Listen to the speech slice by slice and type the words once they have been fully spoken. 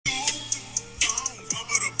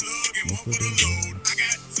one for the load. I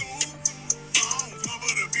got two phones, one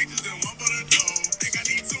for the bitches and one for the dough. Think I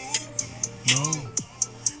need two more.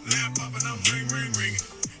 Lap up and I'm ring, ring, ring.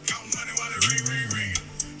 Count money while it ring, ring, ring.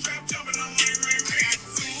 Trap jumping, I'm ring, ring, ring. I got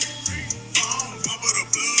two phones, one for the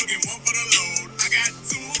plug and one for the load. I got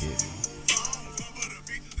two phones, one for the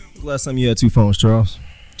bitches and one. Last time you had two phones, Charles?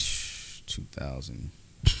 2000.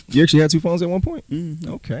 You actually had two phones at one point?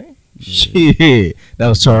 Mm-hmm. Okay. Shit. That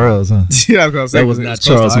was Charles, huh? Yeah, I was gonna say, That was not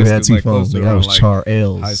Charles who had two phones. That was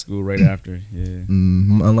Charles. High school right after. Yeah.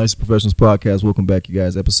 Unlicensed Professionals Podcast. Welcome back, you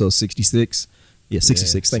guys. Episode 66. Yeah,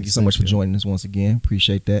 66. Thank you so much for 66, joining us once again.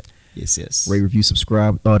 Appreciate that. Yes. Rate, review,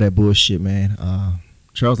 subscribe, all that bullshit, man.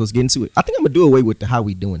 Charles, let's get into it. I think I'm going to do away with the How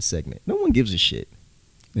We Doing segment. No one gives a shit.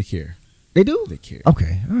 They care. They do? They care.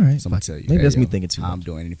 Okay, all right. So I'm gonna tell you. Maybe hey, that's me yo, thinking too much. I'm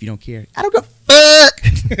doing it. If you don't care, I don't give a fuck.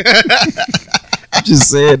 I'm just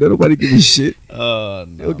saying that nobody give a shit. no.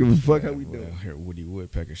 They don't give a fuck how we Well, doing. here, Woody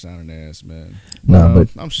Woodpecker sounding ass, man. Nah, but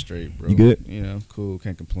I'm straight, bro. you good? You know, cool.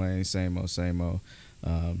 Can't complain. Same old, same old.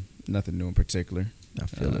 Nothing new in particular. I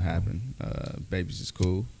feel it. Happened. Babies is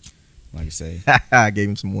cool. Like I say. I gave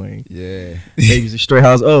him some wing. Yeah. Baby's a straight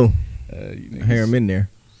house. Oh, You I hear him in there.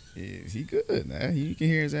 Yeah, he good, man. You can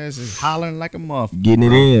hear his ass is hollering like a muff. Getting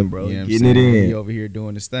it in, bro. You know what I'm Getting it saying? in. He over here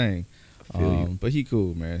doing his thing. I feel you. But he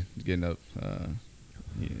cool, man. He's getting up.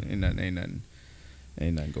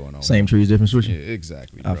 Ain't nothing going on. Same trees, different switch. Yeah,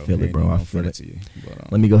 exactly. I Bro. feel it, Ain't bro. no I more feel further it. to you.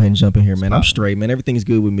 But, Let me go ahead and jump in here, man. I'm Spot. straight, man. Everything's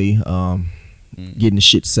good with me. Getting the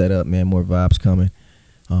shit set up, man. More vibes coming.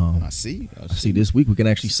 I see. See, this week we can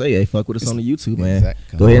actually say, hey, fuck with us on the YouTube, man.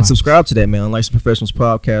 Exact- Go ahead and subscribe to that, man. Unlicensed Professionals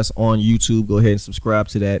Podcast on YouTube. Go ahead and subscribe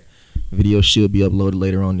to that. Video should be uploaded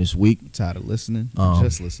later on this week. Tired of listening?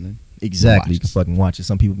 Just listening. Exactly. Watch You can us. fucking watch it.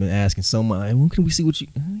 Some people been asking so much. Like, when can we see what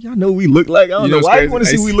y'all know we look like? I don't You know know why what's you want to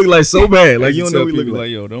crazy? see what we look like so bad. Like, I you used don't to know tell we look people, like.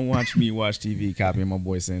 yo, don't watch me watch TV, copying my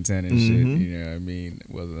boy Santana and shit. You know what I mean?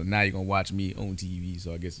 Well, now you're gonna watch me on TV,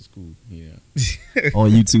 so I guess it's cool. You know. On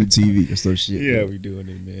YouTube TV or some shit. Yeah, man. we doing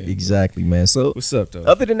it, man. Exactly, man. So, What's up, though?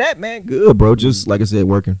 other than that, man, good, bro. Just like I said,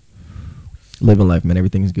 working, living life, man.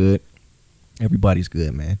 Everything's good. Everybody's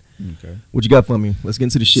good, man. Okay. What you got for me? Let's get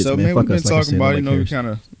into the shit, So, man. man, Fuck we've been us, like I talking said, about, nobody we cares. kind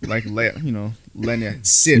of like letting it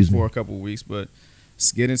sit Excuse me. for a couple of weeks, but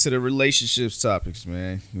let's get into the relationships topics,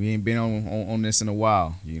 man. We ain't been on this in a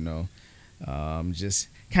while, just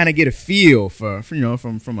kind of get a feel for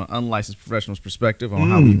from an unlicensed professional's perspective on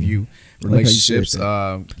how we view I like how you said relationships.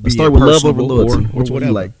 that. Be Let's start it with love over personable loyalty. or Which one you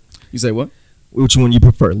whatever. like? You say what? Which one you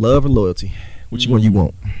prefer, love or loyalty? Which one you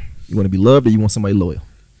want? You want to be loved or you want somebody loyal?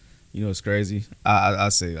 You know, it's crazy. I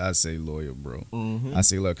say loyal, bro. Mm-hmm. I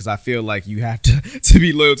say loyal because I feel like you have to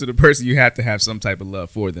be loyal to the person. You have to have some type of love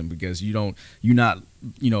for them because you're not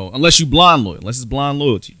unless you blind loyal, unless it's blind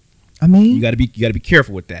loyalty. I mean, You gotta be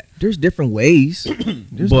careful with that. there's different ways.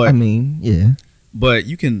 But- yeah. But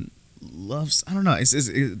you can love. I don't know.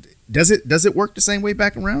 Does it work the same way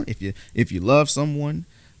back around? If you love someone,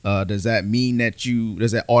 does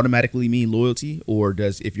that automatically mean loyalty, or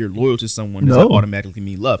if you're loyal to someone, does No. that automatically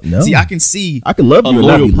mean love? No. See, I can see I could love a you and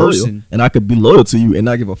not loyal be loyal, person. and I could be loyal to you and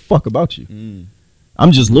not give a fuck about you.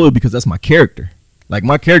 I'm just loyal because that's my character. Like,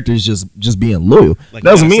 my character is just being loyal. Like,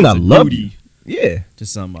 Doesn't you mean got I a sense of love duty you. Yeah. to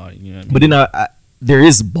somebody. You know what I mean? But then I there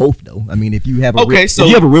is both though. I mean, if you have Okay, so- if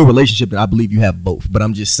you have a real relationship, then I believe you have both. But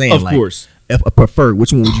I'm just saying, Of like, course. if I prefer,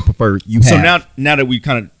 which one would you prefer? You So have. now that we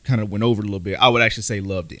kind of went over it a little bit, I would actually say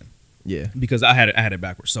love them Yeah. because I had it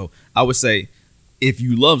backwards. So I would say if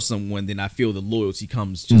you love someone, then I feel the loyalty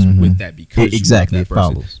comes just with that because Exactly, you it love that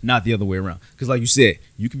person, follows. not the other way around. Because like you said,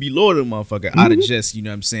 you can be loyal to a motherfucker out of just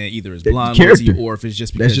either it's That blind character. loyalty or if it's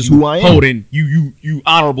just because That's just you who I am. holding you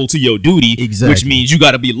honorable to your duty, which Exactly. means you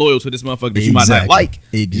got to be loyal to this motherfucker that you might not Exactly. like.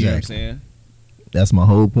 You know what I'm Exactly. saying? That's my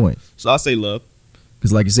whole point. So I say love.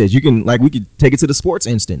 Because, like you said, you can, like, we could take it to the sports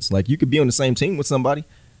instance. Like, you could be on the same team with somebody.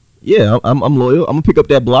 Yeah, I'm loyal. I'm gonna pick up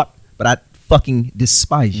that block, but I fucking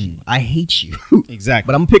despise you. I hate you. Exactly.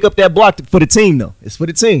 But I'm gonna pick up that block for the team, though. It's for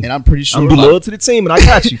the team. And I'm pretty sure I'm a gonna be lot- loyal to the team, and I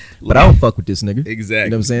got you. But I don't fuck with this nigga. Exactly. You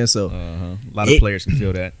know what I'm saying? So, A lot of players can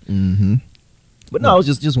feel that. but no, I was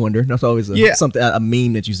just wondering. That's always Yeah. something, a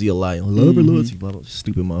meme that you see a lot. Love or loyalty, blah, blah,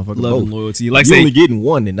 stupid motherfucker. Love Both. and loyalty. Like you say, only getting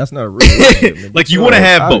one, then that's not a real relationship, nigga. like you Get want to your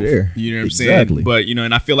ass have out of both. there. You know what I'm Exactly. saying? But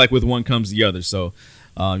and I feel like with one comes the other. So,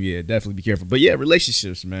 yeah, definitely be careful. But yeah,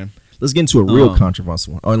 relationships, man. Let's get into a real Um,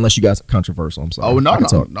 controversial one. Oh, unless you guys controversial, I'm sorry. Oh no, I can no,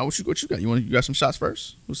 talk. no. What you got? You got some shots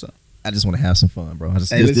first? What's up? I just want to have some fun, bro. This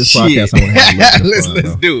Hey, this shit. podcast, I want to have a little bit of fun, Let's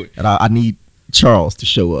bro. do it. And I need Charles to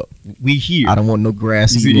show up. We here. I don't want no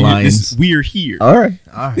grassy lions. We're here. All right.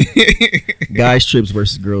 Guys trips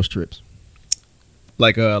versus girls trips.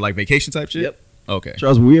 Like vacation type shit. Yep. Okay.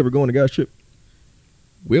 Charles, will we ever go on a guys trip?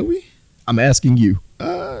 Will we? I'm asking you.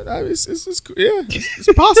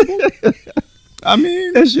 It's possible. I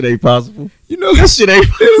mean, That shit ain't possible. you know, That shit ain't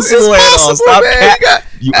it's possible at all. possible, Stop man. cat-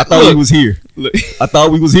 I thought we was here. Look, I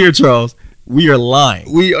thought we was here, Charles. We are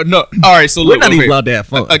lying. we are no. All right, so We're look, not even okay. allowed to have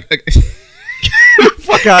fun. And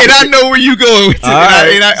Fuck out. I know where you going with it. All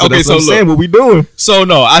right. Okay, that's so what I'm saying. look. What we doing? So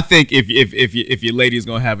no, I think if your lady is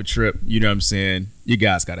gonna have a trip, you know what I'm saying, you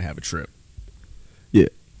guys got to have a trip. Yeah.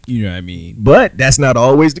 You know what I mean? But that's not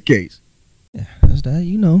always the case. Yeah, that's that.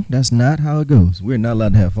 You know, that's not how it goes. We're not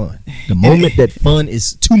allowed to have fun. The moment that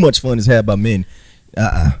too much fun is had by men,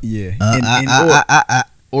 Yeah.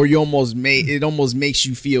 Or you almost it almost makes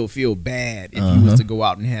you feel bad if you was to go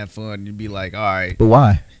out and have fun and be like, all right, But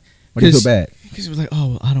why? Why do you feel bad? because it was like,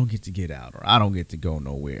 oh, well, I don't get to get out or I don't get to go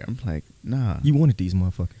nowhere. I'm like, nah, You wanted these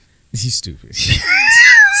motherfuckers. he's stupid.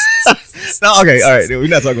 No, okay, all right. We're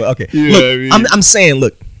not talking about. Okay, You know look, what I mean? I'm saying,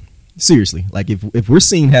 look, seriously, like if we're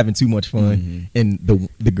seen having too much fun and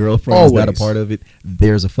the girlfriend is not a Always. part of it,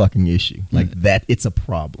 there's a fucking issue. Like that, it's a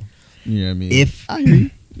problem. You know what I mean? If I hear you.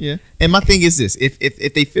 Yeah. And my thing is this: if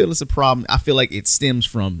they feel it's a problem, I feel like it stems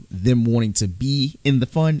from them wanting to be in the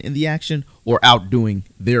fun, in the action, or out doing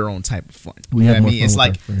their own type of fun. We You know have what I more mean? fun It's with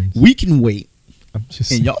like our friends. we can wait I'm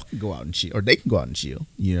just and y'all can go out and chill, or they can go out and chill.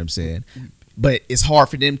 You know what I'm saying? But it's hard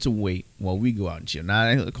for them to wait while we go out and chill. Now,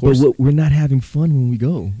 of But course, we're not having fun when we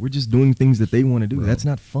go. We're just doing things that they want to do. Bro. That's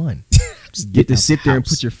not fun. just Get to out sit the there and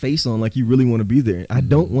house. put your face on like you really want to be there. I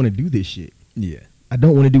don't want to do this shit. Yeah. I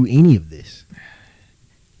don't want to do any of this.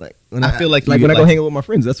 Like when I feel like when you- I go like- hang out with my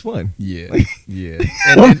friends, that's fun. Yeah. Like- Yeah.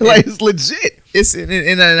 Like it's legit. It's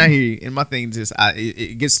and I hear you. And my thing is just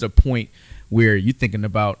it gets to the point where you thinking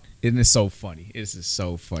about, and it's so funny. This is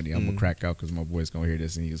so funny. I'm gonna crack out because my boy's gonna hear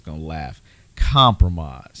this and he's gonna laugh.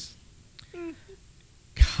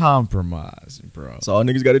 Compromise, bro. That's all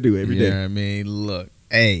niggas got to do every You know day. what I mean, look,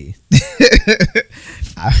 hey.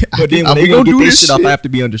 But then when they gonna get this shit off, I have to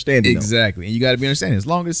be understanding. Exactly, and you got to be understanding. As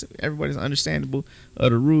long as everybody's understandable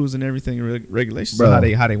of the rules and everything, and regulations, Bro.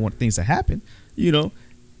 how they want things to happen, you know,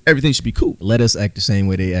 everything should be cool. Let us act the same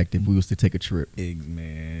way they act if we was to take a trip.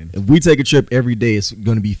 Man, If we take a trip every day, it's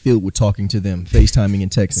going to be filled with talking to them, FaceTiming and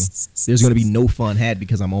texting. There's going to be no fun had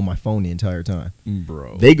because I'm on my phone the entire time.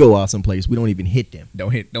 bro, They go out someplace, we don't even hit them.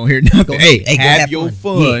 don't hear nothing. Hey, go have your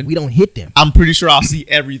fun. Yeah, we don't hit them. I'm pretty sure I'll see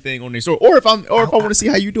everything on their story. Or if I want to see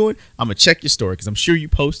how you doing, I'm gonna check your story because I'm sure you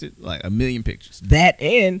posted like 1 million pictures. That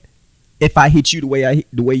and if I hit you the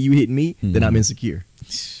way you hit me, then I'm insecure.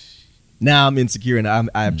 Now I'm insecure and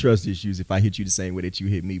I have trust issues if I hit you the same way that you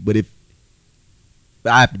hit me. But if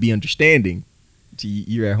I have to be understanding,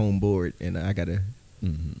 you're at home bored and I gotta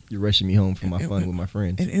you're rushing me home from my fun with my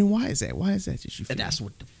friends. And why is that? Why is that you feel? And that's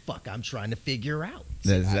what the fuck I'm trying to figure out.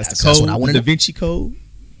 That's the code. what I want the to Da Vinci Code.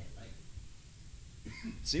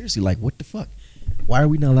 Seriously, like what the fuck? Why are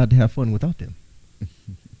we not allowed to have fun without them?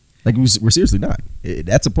 Like we're seriously not.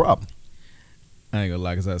 That's a problem. I ain't gonna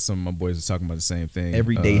lie, because some of my boys are talking about the same thing.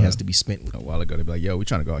 Every day has to be spent with A while ago, they'd be like, "Yo, we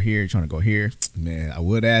trying to go here, trying to go here." Man, I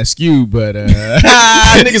would ask you, but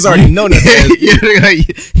niggas already know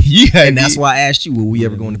that. Yeah, And that's why I asked you, will we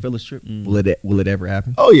ever go on the Phyllis trip? Will it ever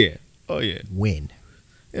happen? Oh yeah, When?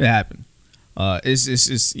 it happened.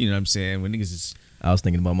 It's you know what I'm saying, when niggas is I was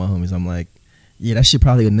thinking about my homies. I'm like, yeah, that shit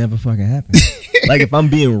probably would never fucking happen. Like if I'm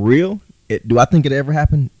being real, do I think it ever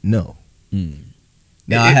happened? No.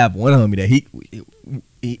 Now I have one homie that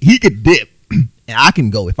he could dip and I can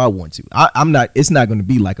go if I want to. I'm not. It's not going to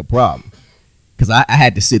be like a problem because I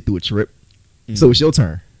had to sit through a trip. So it's your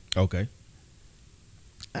turn. okay.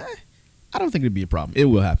 I don't think it'd be a problem. It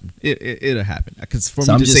will happen. It'll happen. Because for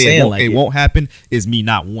So me I'm to just say saying, it like, won't happen is me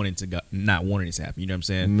not wanting it to happen. You know what I'm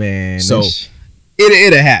saying? Man, So that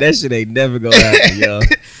it'll happen. that shit ain't never gonna happen, yo.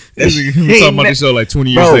 We talking about the show like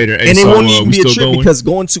 20 years Bro, later, and it so, won't even we be a still trip going? because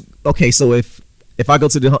going to so if I go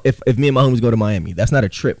to if me and my homies go to Miami, that's not a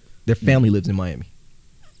trip. Their family lives in Miami.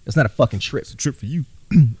 That's not a fucking trip. It's a trip for you.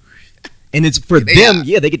 And it's for They them. are.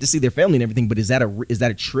 Yeah, they get to see their family and everything. But is that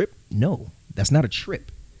a trip? No, that's not a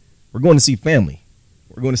trip. We're going to see family.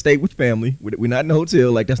 We're going to stay with family. We're not in a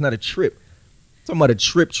hotel. Like that's not a trip. I'm talking about a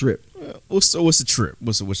trip. What's the trip?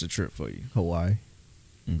 What's the trip for you? Hawaii.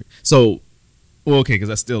 So, well, okay, because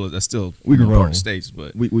that's still We part grown. of the states,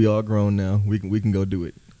 but We all grown now. We can go do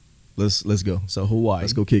it. Let's go. so Hawaii.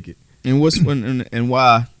 Let's go kick it. And and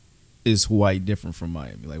why is Hawaii different from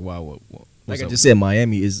Miami? Like why? What Like what's I up? just said,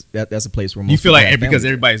 Miami is that's a place where most You feel people like have because family.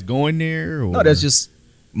 everybody's going there? Or? No, that's just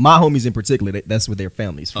my homies in particular. That's where their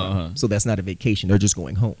family's from. Uh-huh. So that's not a vacation. They're just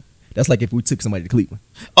going home. That's like if we took somebody to Cleveland.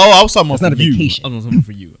 Oh, I was talking about That's not for a you. vacation. I was talking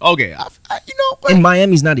for you. Okay, you know, but And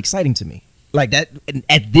Miami's not exciting to me. Like that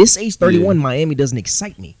at this age, 31, Yeah. Miami doesn't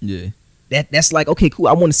excite me. yeah. That's like, okay, cool.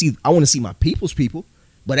 I want to see my people's people,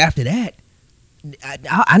 but after that,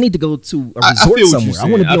 I need to go to a resort somewhere. I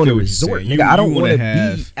want to be on a resort, nigga. I don't want to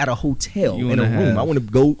be at a hotel in a room. I want to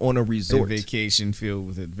go on a resort, a vacation filled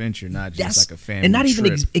with adventure, not just like a family and not even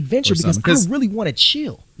trip adventure because I really want to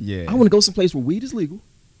chill. Yeah, I want to go someplace where weed is legal.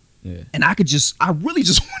 Yeah, and I really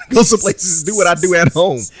just want to go some places to do what I do at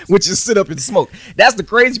home, which is sit up and smoke. That's the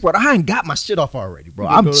crazy part. I ain't got my shit off already, bro.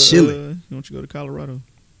 I'm chilling. Don't you go to Colorado?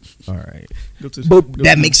 All right, but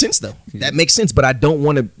that makes sense though. That makes sense, but I don't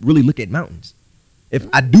want to really look at mountains. If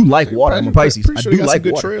I do like water, I'm a Pisces. I do like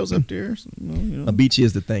good water. Trails up there. So, you know. A beach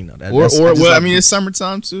is the thing, though. I mean, it's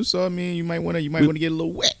summertime too, so I mean, you might want to get a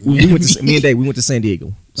little wet. Me and Dave, we went to San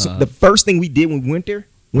Diego. So the first thing we did when we went there,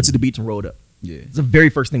 went to the beach and rolled up. Yeah, it's the very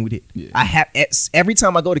first thing we did. Yeah. I have every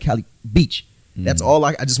time I go to Cali, beach. That's all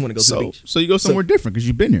I just want to go to the beach. So you go somewhere different because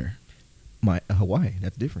you've been there. Hawaii,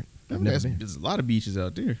 that's different. There's a lot of beaches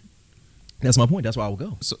out there. That's my point. That's why I will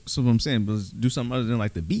go. So what I'm saying, but do something other than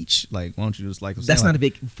like the beach. Like, why don't you just like? That's not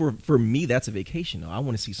a for me. That's a vacation. Though I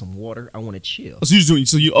want to see some water. I want to chill. So you're doing.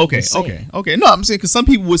 So you okay? No, I'm saying because some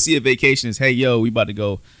people would see a vacation as, hey, yo, we about to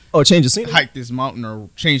go. Oh, change the scenery, hike this mountain, or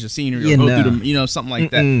change the scenery, or go through the, something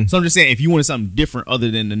like that. So I'm just saying, if you wanted something different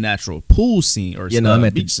other than the natural pool scene or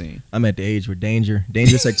beach scene, I'm at the age where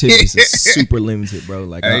dangerous activities is super limited, bro.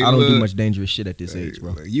 Like I don't do much dangerous shit at this age,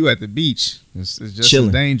 bro. You at the beach, it's just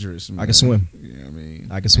chilling. Dangerous. Man. I can swim. Yeah, I mean,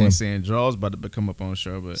 I can swim. Ain't saying Jaws about to come up on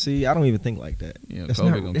shore, but see, I don't even think like that.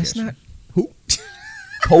 That's not who.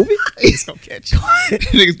 COVID? He's gonna catch you.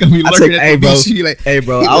 Niggas gonna be lurking at the beach. Hey,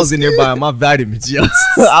 bro, I was in there buying my vitamins, yo.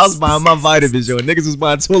 I was buying my vitamins, yo. Niggas was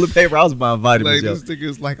buying toilet paper. I was buying vitamins, yo. This nigga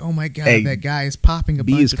was like, oh my God, that guy is popping a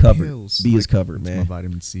bunch of pills. B is covered, man. My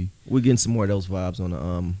vitamin C. We're getting some more of those vibes on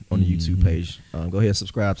the YouTube page. Go ahead and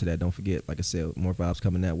subscribe to that. Don't forget, like I said, more vibes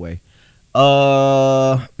coming that way.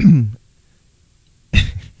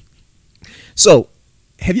 So,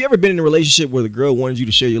 have you ever been in a relationship where the girl wanted you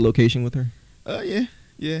to share your location with her?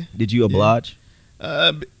 Yeah. Did you oblige?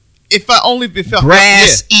 If felt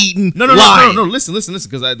grass eating. No. Listen,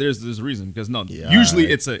 because there's a reason. Because usually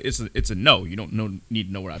it's a no. You don't need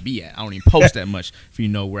to know where I be at. I don't even post that much for you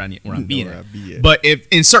to know where I'm being at. But if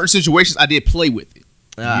in certain situations I did play with it,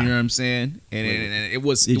 you know what I'm saying, and it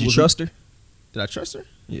was. Did you trust her? Did I trust her?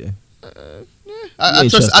 Yeah. I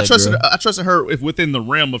trusted her if within the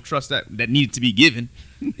realm of trust that needed to be given,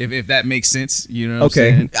 if that makes sense, you know. What I'm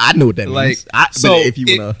saying? I know what that means. So if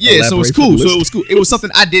you want to, so it was cool. So it was cool. It was something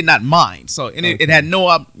I did not mind. So it had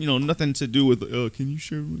nothing to do with. Can you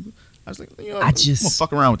share? I was like, I'm gonna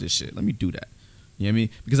fuck around with this shit. Let me do that. You know what I mean?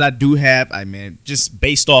 Because I do have, just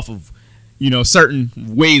based off of, certain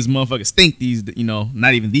ways motherfuckers think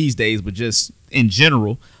not even these days, but just in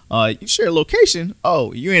general. You share a location.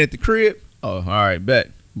 Oh, you ain't at the crib. Oh, all right, bet.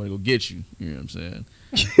 I'm gonna go get you. You know what I'm saying?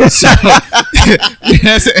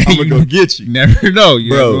 I'm gonna go get you. Never know,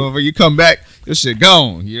 bro. When you come back, this shit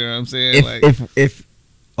gone. You know what I'm saying?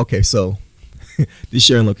 Okay, so this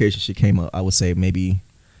sharing location shit came up. I would say maybe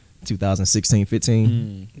 2016,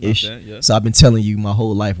 15 ish. Yeah. So I've been telling you my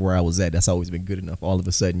whole life where I was at. That's always been good enough. All of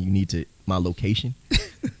a sudden, you need my location.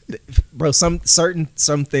 Bro, some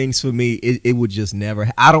things for me, it would just never.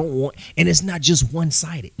 I don't want, and it's not just one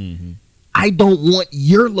sided. Mm-hmm. I don't want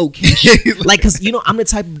your location, cause I'm the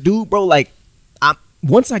type of dude, bro. Like,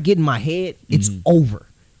 once I get in my head, it's over.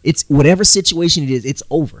 It's whatever situation it is, it's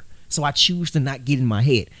over. So I choose to not get in my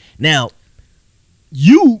head. Now,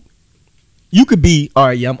 you could be all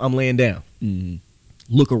right. Yeah, I'm laying down. Mm-hmm.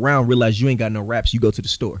 Look around, realize you ain't got no raps. You go to the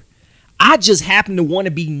store. I just happen to want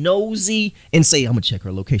to be nosy and say, I'm going to check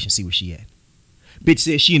her location, see where she at. Bitch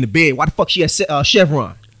says she in the bed. Why the fuck she at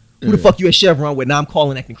Chevron? Who the fuck you at Chevron with? Now I'm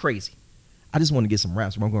calling acting crazy. I just want to get some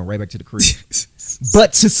raps, but I'm going right back to the crib.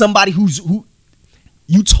 But to somebody who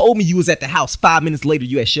you told me you was at the house, 5 minutes later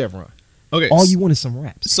you at Chevron. Okay. All you want is some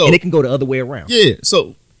raps. And it can go the other way around. Yeah.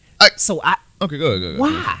 So okay, go ahead.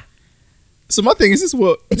 Why? So my thing is this: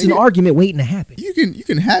 it's an argument waiting to happen. You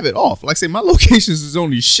can have it off. Like say, my locations is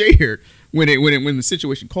only shared when the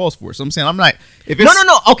situation calls for it. So I'm saying I'm not. If it's,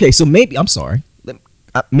 no. Okay, so maybe I'm sorry.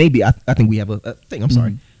 Maybe I think we have a thing. I'm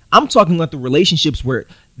sorry. I'm talking about the relationships where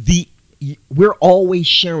we're always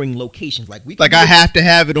sharing locations. Like I have to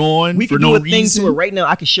have it on. We for can no do a reason. thing to it right now.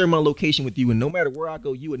 I can share my location with you, and no matter where I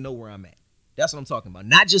go, you would know where I'm at. That's what I'm talking about.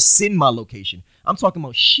 Not just send my location. I'm talking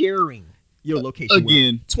about sharing your location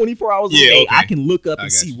again. 24 hours a day. Okay. I can look up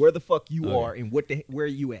and see where the fuck you are and where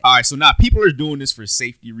you at. All right, so now people are doing this for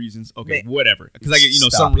safety reasons. Okay, whatever. Because I get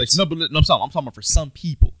some relations. No, I'm talking about for some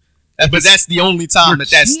people. But that's the only time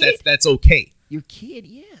that's okay. Your kid,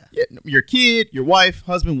 yeah. Your kid, your wife,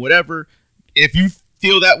 husband, whatever. If you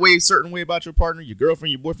feel that way, a certain way about your partner, your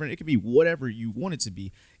girlfriend, your boyfriend. It could be whatever you want it to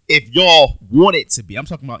be. If y'all want it to be, I'm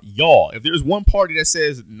talking about y'all. If there's one party that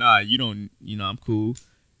says, nah, you don't, I'm cool,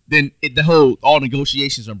 then all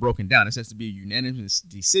negotiations are broken down. It has to be a unanimous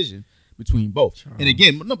decision between both. Charles. And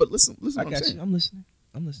again, no, but listen what I'm saying. I'm listening.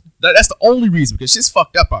 That's the only reason, because shit's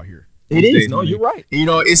fucked up out here. It is. No, you're right. And,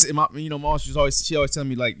 it's my mom. She always telling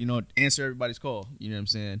me, like, answer everybody's call. You know what I'm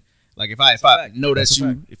saying? Like, if I know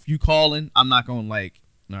that if you calling, I'm not gonna like,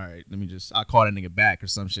 all right, I'll call that nigga back or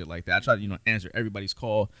some shit like that. I try to answer everybody's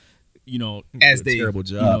call. As they terrible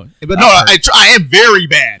job. But no, I am very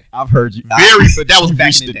bad. I've heard you. But that was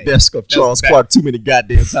back in the day. Desk of Charles Clark too many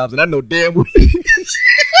goddamn times, and I know damn well. You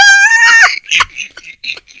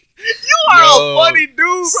are a funny dude,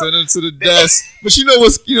 bro. Send him to the desk. But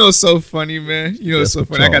what's so funny, man? What's so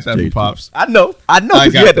funny? I got that from Pops. I know.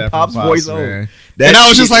 Because you had the Pops voice on. And I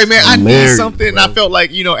was just like, man, I need something. And I felt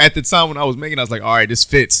like, at the time when I was making, I was like, all right, this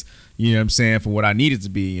fits. You know what I'm saying? For what I needed to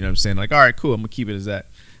be. You know what I'm saying? Like, all right, cool. I'm gonna keep it as that.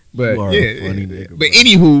 But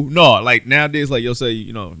anywho, no, like nowadays, like you'll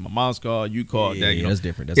say, my mom's call, you call, that, that's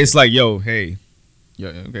different. It's like, yo, hey,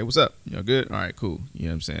 okay, what's up? Good, all right, cool. You know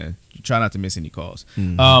what I'm saying? You try not to miss any calls.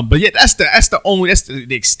 But yeah, that's the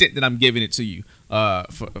extent that I'm giving it to you,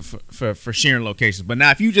 for sharing locations. But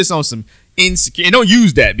now, if you just on some insecure, and don't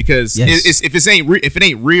use that, because if it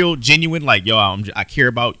ain't real, genuine, like, yo, I care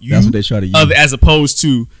about you. That's what they try to use, as opposed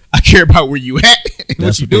to I care about where you at. And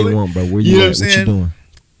that's what they want, bro. Where you at? What you doing?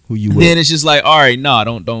 Who you with? Then it's just like, all right, nah,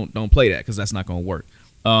 don't play that, because that's not gonna work.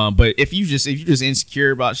 But if you just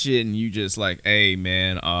insecure about shit, and you just like, hey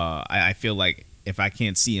man, I feel like if I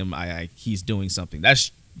can't see him, he's doing something.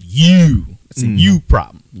 That's you. That's a you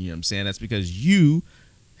problem. You know what I'm saying? That's because you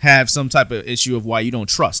have some type of issue of why you don't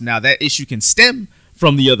trust. Now that issue can stem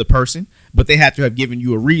from the other person, but they have to have given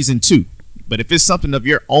you a reason to. But if it's something of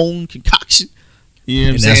your own concoction, you know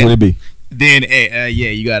what I'm saying? That's what it be. Then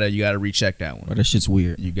you gotta recheck that one. Oh, that shit's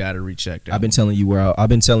weird. You gotta recheck that. I've been telling you I've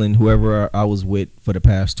been telling whoever I was with for the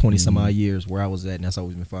past 20 some odd years where I was at, and that's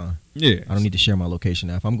always been fine. Yeah, I don't need to share my location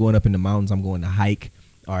now. If I'm going up in the mountains, I'm going to hike.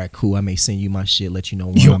 All right, cool. I may send you my shit, let you know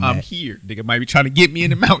where I'm at. Here. Nigga might be trying to get me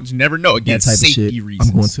in the mountains. You never know. Against that type safety of shit.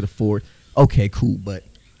 reasons. I'm going to the fort. Okay, cool, but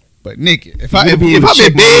nigga, if I'm in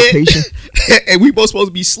bed and we both supposed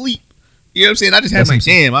to be asleep, you know what I'm saying? I just had like,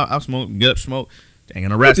 damn, I'm smoking, gut smoke. Dang,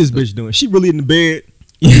 gonna what's this bitch doing? She really in the bed?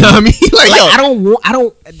 You know what I mean? Like yo, I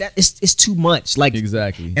don't. It's too much. Like,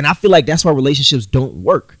 exactly. And I feel like that's why relationships don't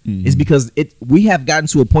work. It's because we have gotten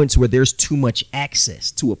to a point to where there's too much access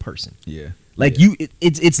to a person. Yeah. Like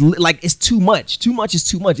it's like it's too much. Too much is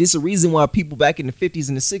too much. It's a reason why people back in the 50s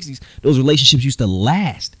and the 60s, those relationships used to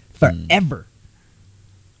last forever.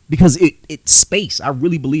 Because it's space. I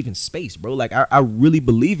really believe in space, bro. Like I really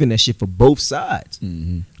believe in that shit for both sides.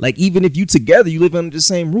 Like even if you together, you live under the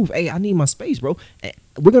same roof. Hey, I need my space, bro.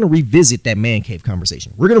 We're gonna revisit that man cave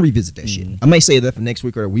conversation. We're gonna revisit that shit. I might say that for next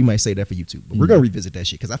week, or we might say that for YouTube. But we're gonna revisit that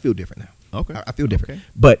shit because I feel different now. Okay, I feel different. Okay.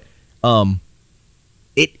 But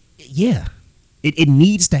it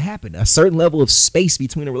needs to happen. A certain level of space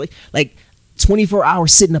between a relation, like 24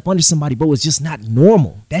 hours sitting up under somebody, bro, is just not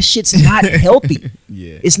normal. That shit's not healthy.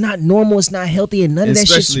 Yeah, it's not normal. It's not healthy, and none of that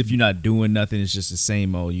shit. Especially if you're not doing nothing, it's just the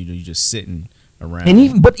same old. You're just sitting around. And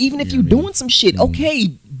even if you're doing some shit, okay,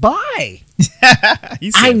 bye.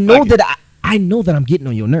 I know that I'm getting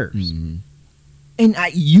on your nerves, and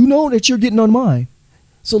you know that you're getting on mine.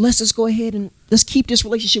 So let's just go ahead and let's keep this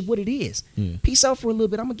relationship what it is. Peace out for a little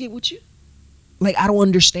bit. I'm gonna get with you. Like, I don't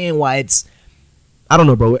understand why it's. I don't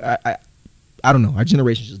know, bro. I don't know. Our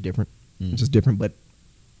generation's just different. It's just different, but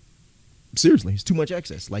seriously, it's too much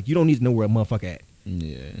access. Like, you don't need to know where a motherfucker at.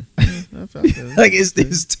 Yeah. I felt that. Like,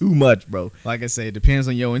 it's too much, bro. Like I say, it depends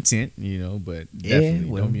on your intent, but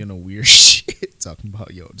definitely don't be on no weird shit talking about,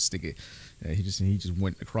 this nigga. He just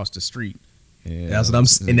went across the street. And that's what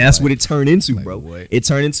that's like, what it turned into, like, bro. What? It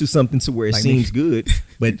turned into something to where it like seems good,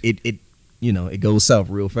 but it goes south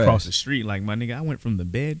real fast. Across the street, like, my nigga, I went from the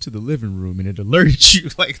bed to the living room and it alerted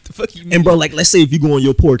you. Like, the fuck you mean? And bro, like, let's say if you go on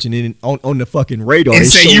your porch and then on the fucking radar and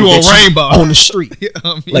say you on Rainbow on the street. You know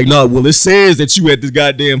what I mean? Like, no, well, it says that you at this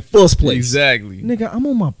goddamn first place. Exactly. Nigga, I'm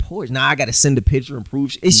on my porch. Now I gotta send a picture and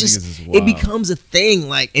prove shit. It's just it becomes a thing,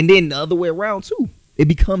 like, and then the other way around too. It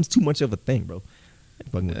becomes too much of a thing, bro.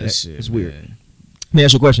 That shit, it's weird. Let me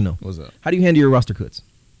ask you a question though. What's up? How do you handle your roster cuts?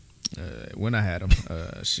 When I had them,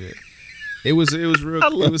 shit. It was real. I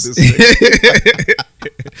love this.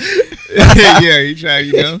 Yeah, you try,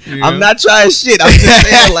 I'm not trying shit. I'm just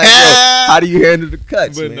saying, like, yo, how do you handle the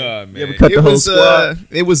cuts? But man? nah, man. You ever cut the whole squad?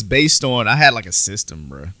 It was based on. I had like a system,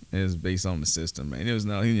 bro. It was based on the system, man. It was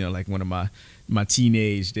like one of my my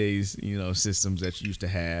teenage days, systems that you used to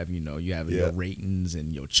have. You have Yeah. your ratings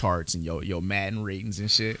and your charts and your Madden ratings and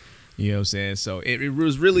shit. You know what I'm saying? So it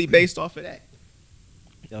was really based off of that.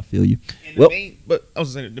 I feel you. And Well,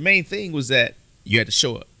 the main thing was that you had to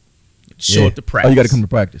show up. Show up to practice. Oh, you got to come to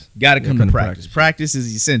practice. Got to come to practice. Practice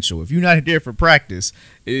is essential. If you're not there for practice,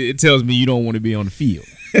 it tells me you don't want to be on the field.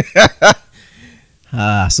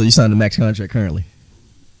 So you signed a max contract currently.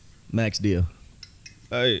 Max deal.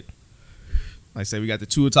 Hey, like I said, we got the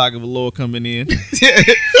Tua Tagovailoa coming in.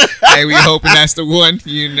 Hey, we hoping that's the one.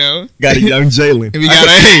 Got a young Jalen. And we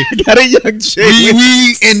got a young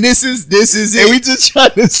Jalen. and this is it. And we just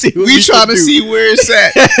trying to see. What We trying to see where it's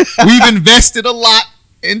at. We've invested a lot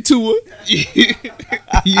into it.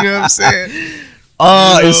 You know what I'm saying?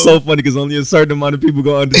 It's so funny because only a certain amount of people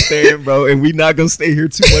gonna understand, bro, and we not gonna stay here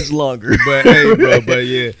too much longer. But hey, bro, but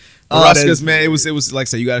yeah. Roscas, that's- man, it was like I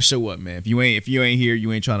said, you gotta show up, man. If you ain't here,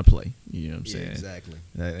 you ain't trying to play. You know what I'm saying? exactly.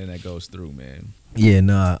 And that goes through, man. Yeah,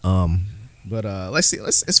 nah. But let's see.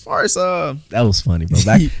 As far as That was funny, bro.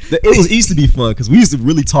 It used to be fun because we used to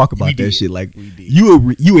really talk about We that did. shit. Like We did. you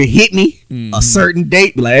would hit me Mhm. a certain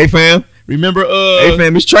date, be like, hey fam, remember, hey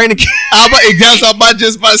fam, it's training. that's what I'm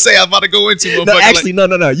just about to say. I'm about to go into. No, actually, no.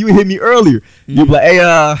 You would hit me earlier. You'd be like,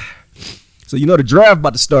 hey, so the draft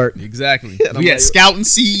about to start. Exactly. And I'm We had like- scouting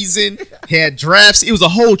season, had drafts. It was a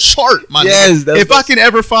whole chart, my Yes, nigga. that's If I can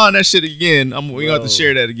ever find that shit again, we gonna have Bro. to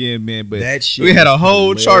share that again, man. But That shit we had a was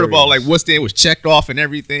whole chart about hilarious. like what's there was checked off and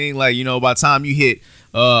everything. Like, by the time you hit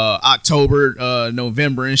October,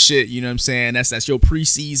 November and shit, you know what I'm saying? That's your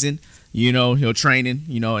preseason, your training,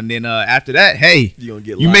 and then after that, hey, You gonna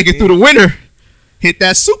get you make it locked through the winter, hit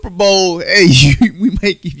that Super Bowl, hey, we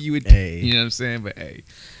might give you a Hey. you know what I'm saying? But hey.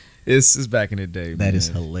 It's back in the day. That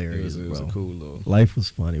is man. hilarious, It was a bro. cool little. Life was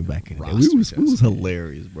funny back in the day. Roster We was test, man.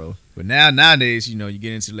 hilarious, bro. But nowadays, you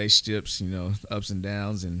get into relationships, ups and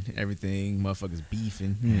downs and everything. Motherfuckers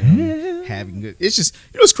beefing, having good. It's just,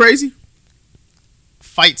 it's crazy.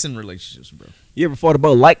 Fights in relationships, bro. You ever thought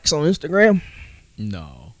about likes on Instagram?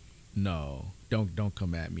 No, don't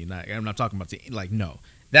come at me. I'm not talking about no.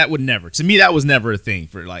 That would never. To me, that was never a thing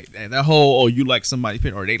for like that whole. Oh, you like somebody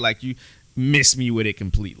or they like you. Miss me with it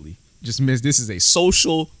completely. Just miss. This is a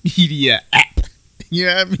social media app. You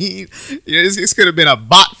know what I mean? This could have been a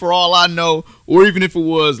bot for all I know, or even if it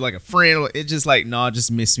was like a friend. It's just like,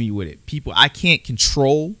 just miss me with it. People, I can't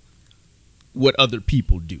control what other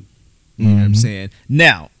people do. You know what I'm saying?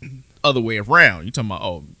 Now, other way around. You talking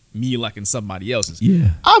about me liking somebody else's?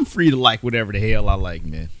 Yeah. I'm free to like whatever the hell I like,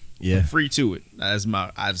 man. Yeah. I'm free to it. That's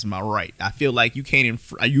my right. I feel like you can't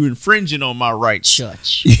you infringing on my rights.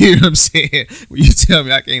 Church. You know what I'm saying? When you tell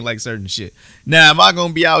me I can't like certain shit. Now, am I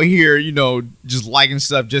gonna be out here, just liking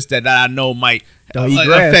stuff just that I know might Don't eat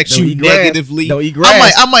grass. affect Don't you eat grass. negatively? Don't eat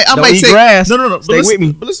grass. I might Don't eat say grass. No. Stay with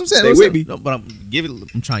me. But listen, what I'm saying. Stay Listen, with me. No, but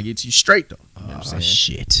I'm trying to get to you straight though. You know what I'm saying?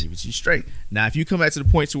 Shit. Give it to you straight. Now, if you come back to the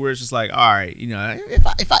point to where it's just like, all right,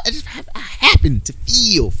 if I happen to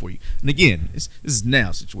feel for you, and again, this is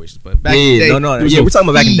now situations, but back in the day, no. there was Yeah, we're talking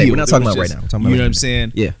about back in the day. feel. We're not There talking was about right just- now. We're talking you about know what back I'm in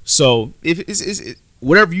saying? Yeah. So if it's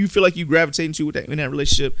whatever you feel like you gravitate to in that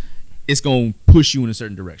relationship, it's gonna push you in a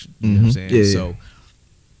certain direction. You know what I'm saying? Yeah, yeah. So,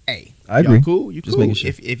 hey, I agree. y'all cool. You Just cool. making sure.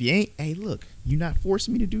 If you ain't, hey, look, you're not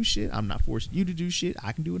forcing me to do shit. I'm not forcing you to do shit.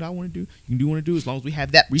 I can do what I want to do. You can do what I want to do as long as we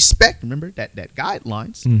have that respect. Remember that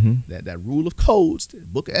guidelines, that rule of codes, the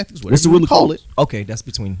book of ethics, whatever What's the you rule wanna of call code? it. Okay, that's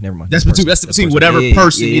between. Never mind. That's between personal. whatever Yeah,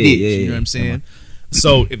 person yeah, it is. yeah, You know what I'm never saying? mind.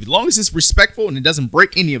 So as long as it's respectful and it doesn't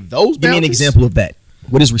break any of those Give me an boundaries. example of that.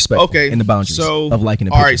 What is respect? Okay, in the boundaries of liking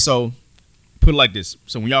a all picture? right, so put it like this: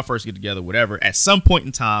 so when y'all first get together, whatever, at some point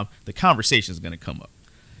in time, the conversation is going to come up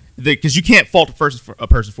because you can't fault a person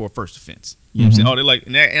for a first offense. You know what I'm saying? Oh, they're like,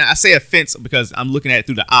 and I say offense because I'm looking at it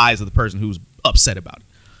through the eyes of the person who's upset about it.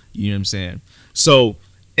 You know what I'm saying? So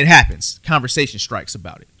it happens. Conversation strikes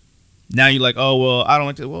about it. Now you're like, oh well, I don't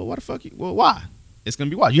like to. Well, what the fuck? Well, why? It's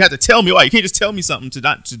gonna be why. You have to tell me why. You can't just tell me something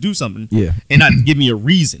to do something, Yeah. and not give me a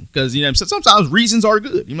reason. Because sometimes reasons are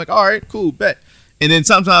good. You're like, all right, cool, bet. And then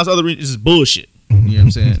sometimes other reasons is bullshit. You know what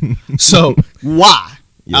I'm saying? So why?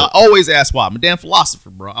 Yeah. I always ask why. I'm a damn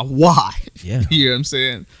philosopher, bro. Why? Yeah. You know what I'm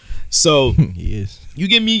saying? So He is. you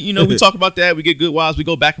give me, we talk about that. We get good vibes. We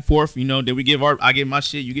go back and forth. Then I give my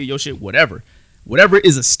shit. You get your shit. Whatever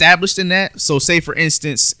is established in that. So say for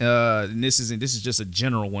instance, and this is just a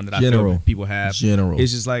general one that I feel General. that people have. General.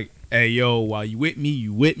 It's just like, hey, yo, while you with me,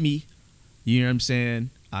 you with me. You know what I'm saying?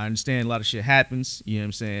 I understand a lot of shit happens. You know what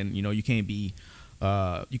I'm saying? You can't be,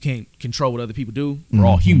 you can't control what other people do. We're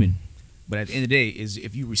all human. But at the end of the day, is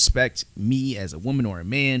if you respect me as a woman or a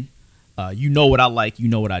man, You know what I like. You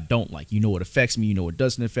know what I don't like. You know what affects me. You know what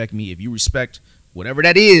doesn't affect me. If you respect whatever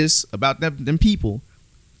that is about them people,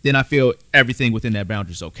 then I feel everything within that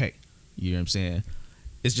boundary is okay. You know what I'm saying?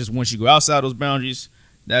 It's just once you go outside those boundaries,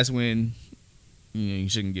 that's when you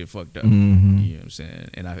shouldn't get fucked up. Mm-hmm. You know what I'm saying?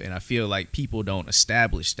 And I feel like people don't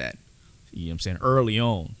establish that. You know what I'm saying? Early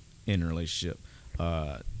on in a relationship,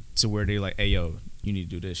 to where they're like, hey yo, you need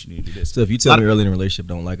to do this. You need to do this. So if you tell me early in a relationship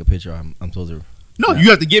don't like a picture, I'm supposed to. No, you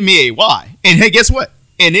have to give me a why. And hey, guess what?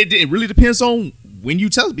 And it really depends on when you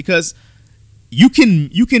tell it, because you can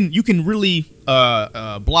really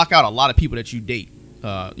block out a lot of people that you date.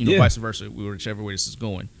 Vice versa, whichever way this is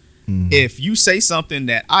going. Mm-hmm. If you say something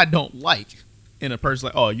that I don't like, and a person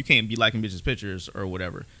like, oh, you can't be liking bitches' pictures or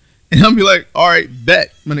whatever, and I'll be like, all right,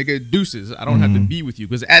 bet, my nigga, deuces. I don't have to be with you,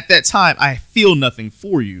 because at that time I feel nothing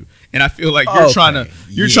for you, and I feel like you're trying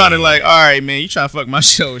to like, all right, man, you trying to fuck my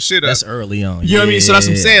shit up. That's early on. You know what I mean? So that's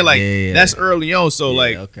what I'm saying. Like that's early on. So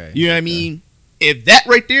like, you know what I mean? If that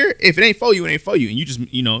right there, if it ain't for you, it ain't for you, and you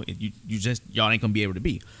just, y'all ain't gonna be able to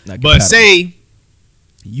be. But say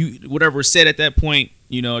you whatever is said at that point,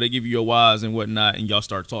 they give you your whys and whatnot, and y'all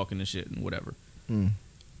start talking and shit and whatever.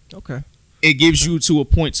 Okay. It gives you to a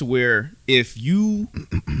point to where if you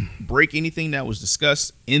break anything that was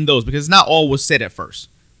discussed in those, because it's not always said at first.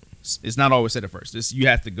 It's not always said at first. You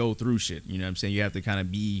have to go through shit. You know what I'm saying? You have to kind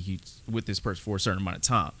of be with this person for a certain amount of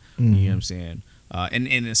time. Mm-hmm. You know what I'm saying? And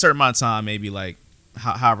in a certain amount of time, maybe like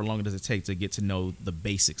however long does it take to get to know the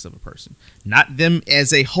basics of a person. Not them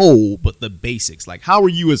as a whole, but the basics. Like, how are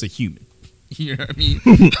you as a human? You know what I mean?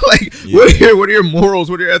 Like, what are your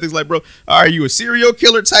morals? What are your ethics? Like, bro, are you a serial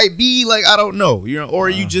killer type B? Like, I don't know. Or are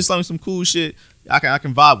you just on some cool shit? I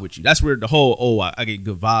can vibe with you. That's where the whole, I get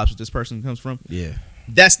good vibes with this person comes from. Yeah.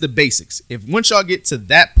 That's the basics. If once y'all get to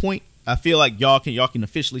that point, I feel like y'all can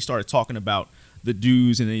officially start talking about the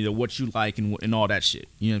do's and what you like and all that shit.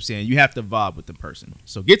 You know what I'm saying? You have to vibe with the person.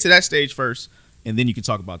 So get to that stage first, and then you can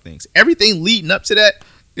talk about things. Everything leading up to that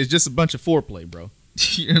is just a bunch of foreplay, bro.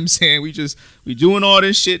 You know what I'm saying? We doing all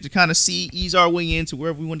this shit to kind of ease our way into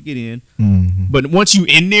wherever we want to get in. Mm-hmm. But once you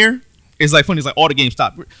in there, it's like funny. It's like all the games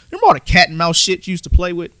stop. Remember all the cat and mouse shit you used to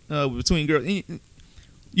play with between girls?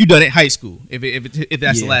 You done it in high school if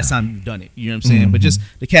that's the last time you've done it. You know what I'm saying? Mm-hmm. But just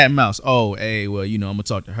the cat and mouse. Oh, hey, well, I'm gonna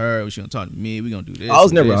talk to her. She's gonna talk to me. We gonna do this. I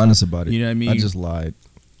was never honest about it. You know what I mean? I just lied.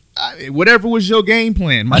 Whatever was your game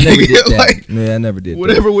plan, I never did that. I never did.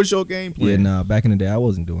 Whatever was your game plan. Yeah, nah. Back in the day, I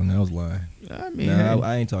wasn't doing that. I was lying. I mean,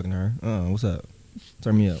 I ain't talking to her. What's up?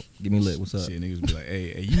 Turn me up. Get me lit. What's up? Shit, niggas be like,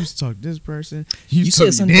 hey, you used to talk to this person. You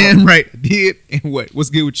said something. Damn right, I did. And what's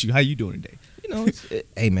good with you? How you doing today?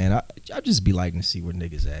 Hey man, I just be liking to see where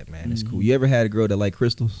niggas at, man. It's cool. You ever had a girl that like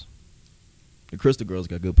crystals? The crystal girls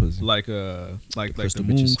got good pussy. Like the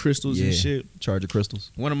moon crystals and shit. Charge of crystals.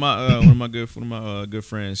 One of my good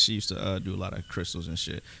friends, she used to do a lot of crystals and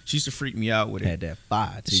shit. She used to freak me out with it. Had that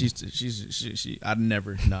fire too. I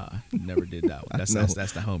never did that one. That's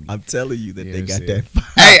the homie. I'm telling you that they got that fire.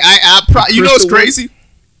 Hey, you know what's crazy?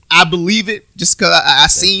 I believe it just because I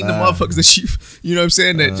seen the motherfuckers that she, you know what I'm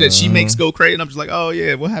saying, that she makes go crazy. And I'm just like, oh,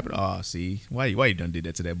 yeah, what happened? Oh, see, why you done did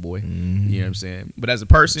that to that boy? Mm-hmm. You know what I'm saying? But as a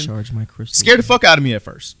person, charge my crystal. Scared the fuck out of me at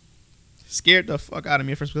first.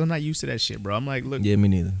 Because I'm not used to that shit, bro. I'm like, look. Yeah, me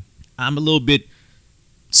neither. I'm a little bit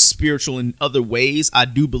spiritual in other ways. I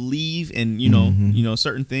do believe in,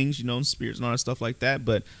 certain things, spirits and all that stuff like that.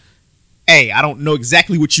 But, hey, I don't know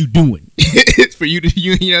exactly what you doing. For you to,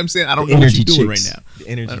 you know what I'm saying? I don't know what you're doing right now. The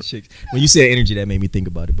energy chicks. When you said energy, that made me think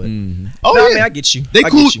about it. But oh yeah, man, I get you. They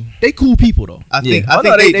cool people though. I think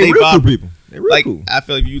they real cool people. They real cool. I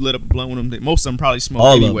feel like if you lit up a blunt with them, most of them probably smoke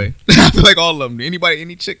all anyway. I feel like all of them.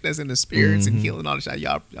 Any chick that's in the spirits and healing all the shit,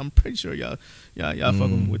 y'all. I'm pretty sure y'all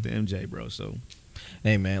fucking with the MJ, bro. So,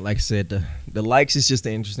 hey man, like I said, the likes is just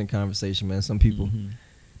an interesting conversation, man. Some people.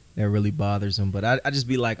 That really bothers them, but I just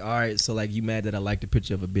be like, all right, so like you mad that I liked a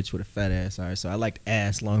picture of a bitch with a fat ass? All right, so I liked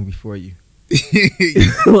ass long before you.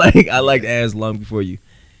 Like I liked ass long before you.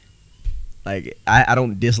 Like I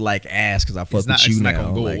don't dislike ass because I fuck with you now. It's not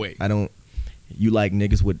gonna go away. I don't. You like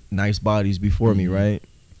niggas with nice bodies before me, right?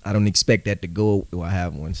 I don't expect that to go. Well, I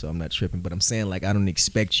have one, so I'm not tripping. But I'm saying like I don't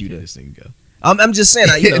expect you to. This thing go. I'm just saying.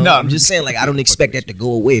 I'm just saying like I don't expect that to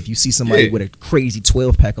go away. If you see somebody with a crazy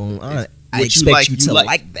 12-pack on. I expect you to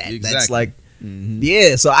like that. Exactly. That's like,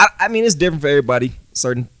 yeah. So I mean, it's different for everybody.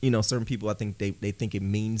 Certain people, I think they think it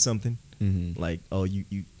means something. Like, oh, you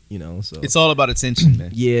So it's all about attention,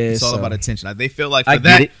 man. Yeah, it's all about attention. They feel like for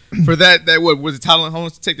that what was it? Tyler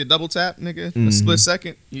Holmes to take the double tap, nigga, a split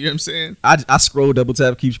second. You know what I'm saying? I scroll double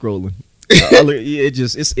tap, keep scrolling.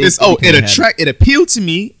 It appealed to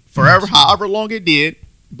me forever, however long it did.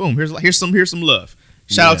 Boom. Here's some love.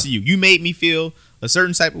 Shout out to you. You made me feel a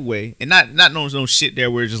certain type of way, and not no shit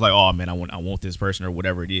there where it's just like, oh man, I want this person or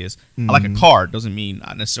whatever it is. I like a car. Doesn't mean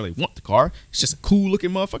I necessarily want the car. It's just a cool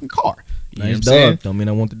looking motherfucking car. You know what I'm saying? Don't mean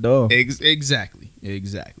I want the dog. Exactly.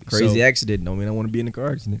 Crazy So, accident don't mean I want to be in the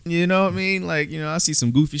car accident. you know what I mean? Like, I see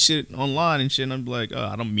some goofy shit online and shit, and I'm like,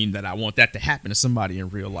 I don't mean that I want that to happen to somebody in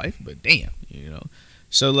real life, but damn,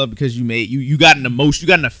 show love because you got an emotion, you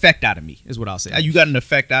got an effect out of me, is what I'll say. You got an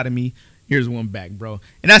effect out of me. Here's one back, bro.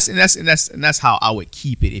 And that's how I would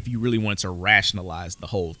keep it if you really wanted to rationalize the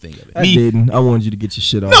whole thing of it. I didn't. I wanted you to get your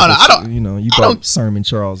shit off. No, I don't. You brought Sermon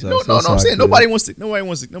Charles out. No, I'm saying nobody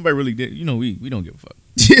really did. We don't give a fuck.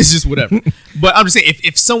 It's just whatever. But I'm just saying,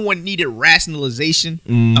 if someone needed rationalization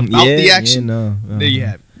about the action, there you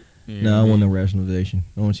have it. No, I want no rationalization.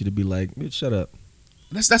 I want you to be like, bitch, shut up.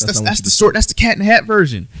 That's the Cat in the Hat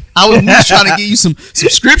version. I was just trying to give you some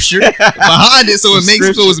scripture behind it, so it makes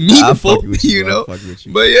so it's meaningful,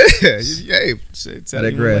 But hey, how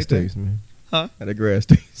that grass tastes, man. Huh? How that grass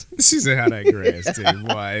tastes. She said, "How that grass tastes."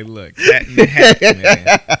 Why? Look, Cat in the Hat,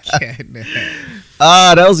 man. Cat in the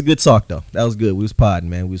Hat. That was a good talk though. That was good. We was podding,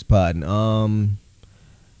 man. We was podding.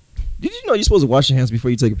 Did you know you're supposed to wash your hands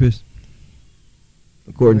before you take a piss?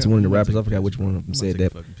 According to one of the rappers, I forgot which one of them said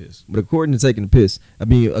that. But according to taking a piss,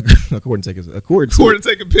 according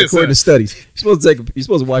to studies, you're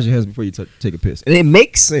supposed to wash your hands before you take a piss, and it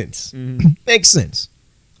makes sense. Makes sense.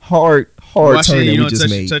 Hard turn that we just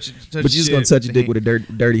made, but you're just gonna touch your dick with a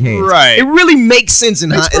dirty hand. Right. It really makes sense,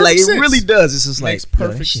 and it really does. It's just makes like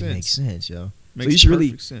perfect that shit sense. makes sense, yo. Makes so you should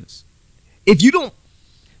really, sense. if you don't,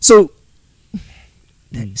 so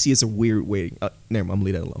see, it's a weird way. Never mind, I'm gonna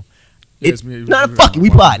leave that alone. Fuck it,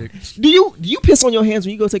 we pod. Do you piss on your hands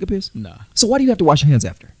when you go take a piss? Nah. So why do you have to wash your hands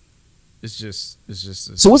after? It's just.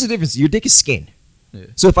 So what's the difference? Your dick is skin. Yeah.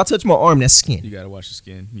 So if I touch my arm, that's skin. You gotta wash your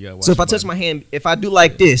skin. So if I touch my hand, if I do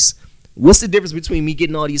like this, what's the difference between me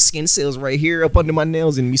getting all these skin cells right here up under my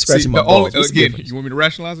nails and me scratching my balls? Again, you want me to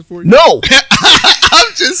rationalize it for you? No.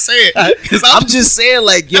 I'm just saying. I'm just saying,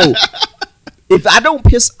 like, yo. If I don't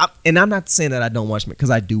piss, and I'm not saying that I don't wash my, because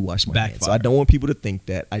I do wash my hands. So I don't want people to think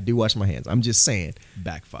that I do wash my hands. I'm just saying.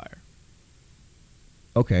 Backfire.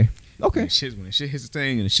 Okay. When shit hits the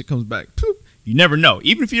thing and the shit comes back, poop, you never know.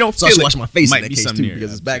 Even if you don't so feel I should wash my face might in that be case something too, there.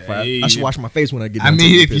 because it's backfire. I should wash my face when I get done. I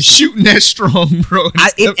mean, if you're shooting that strong, bro. I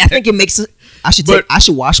think it makes it. I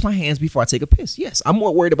should wash my hands before I take a piss. Yes, I'm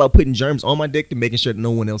more worried about putting germs on my dick than making sure that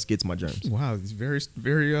no one else gets my germs. Wow, it's very,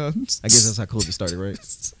 very. I guess that's how COVID started,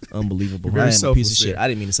 right? Unbelievable. Very I am a piece of shit. there. I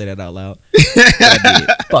didn't mean to say that out loud. But I did.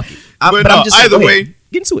 Fuck it. But no, I'm just either saying, way,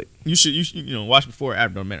 get into it. You should wash before or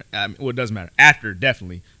after. Don't matter. Well, it doesn't matter. After,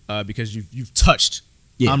 definitely, because you've touched.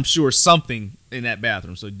 Yeah. I'm sure something in that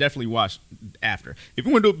bathroom. So definitely wash after. If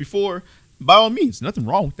you want to do it before, by all means, nothing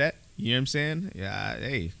wrong with that. You know what I'm saying? Yeah.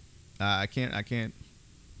 Hey, I can't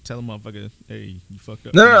tell a motherfucker, hey, you fucked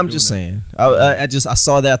up. No, I'm just saying. I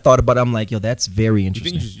saw that, I thought about it. I'm like, yo, that's very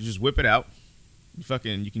interesting. You think you just whip it out.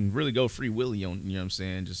 You can really go free willy on. You know what I'm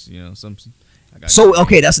saying? Just some. So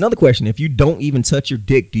okay, that's another question. If you don't even touch your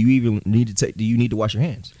dick, do you need to wash your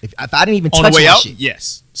hands? If I didn't even touch on the way out, shit,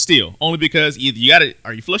 yes, still only because either you gotta.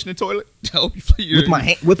 Are you flushing the toilet?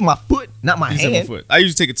 with my foot, not my hand. My foot. I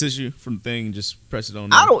usually take a tissue from the thing and just press it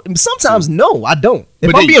on. There. I don't. Sometimes no, I don't.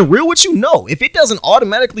 If I'm being real with you, no. If it doesn't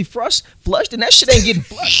automatically flush, then that shit ain't getting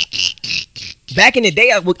flushed. Back in the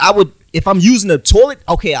day, I would. If I'm using a toilet,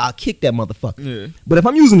 okay, I'll kick that motherfucker. Yeah. But if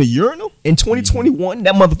I'm using a urinal in 2021,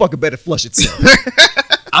 that motherfucker better flush itself.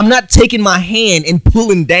 I'm not taking my hand and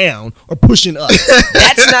pulling down or pushing up.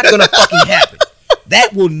 That's not gonna fucking happen.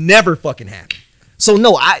 That will never fucking happen. So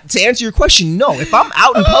no, to answer your question, no. If I'm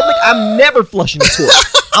out in public, I'm never flushing the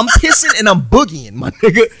toilet. I'm pissing and I'm boogieing, my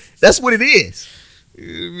nigga. That's what it is.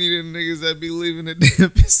 Me them niggas that be leaving the damn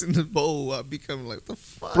piss in the bowl, I be coming like, what the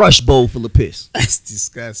fuck? Fresh bowl full of piss. That's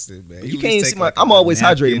disgusting, man. You can't even see my. I'm always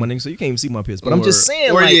hydrated, my nigga, so you can't even see my piss. But I'm just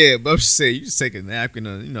saying, but I'm just saying, you just take a napkin,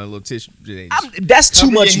 a little tissue. That's too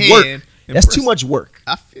much work. That's too much work.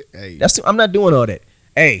 I feel. Hey, I'm not doing all that.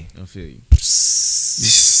 Hey, I feel you.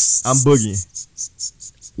 I'm boogieing.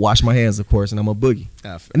 Wash my hands, of course, and I'm a boogie.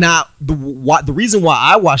 Now, the reason why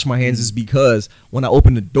I wash my hands is because when I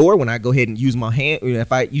open the door, when I go ahead and use my hand,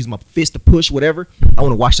 if I use my fist to push whatever, I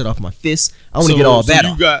want to wash that off my fist. I want to get all that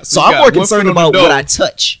off. So I'm more concerned about what I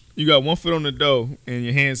touch. You got one foot on the dough and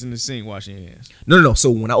your hands in the sink washing your hands. No. So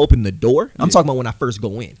when I open the door, I'm talking about when I first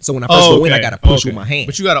go in. So when I first go in, I got to push with my hand.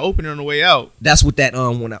 But you got to open it on the way out. That's what that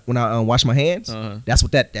when I wash my hands, that's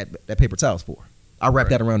what that paper towel's for. I wrap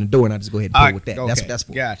that around the door and I just go ahead and pull it with that. That's what that's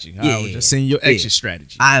for. Got you. I was just seeing your exit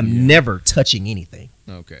strategy. I'm never touching anything.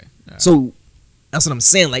 Okay. So That's what I'm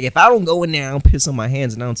saying. Like, if I don't go in there, I don't piss on my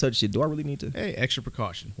hands and I don't touch shit, do I really need to? Hey, extra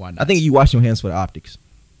precaution. Why not? I think you wash your hands for the optics.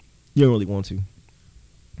 You don't really want to.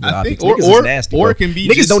 The I think, optics. Niggas is nasty, or bro. it can be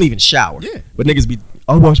niggas just, don't even shower. Yeah. But niggas be,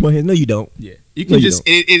 I wash my hands. No, you don't. Yeah, you No, can you just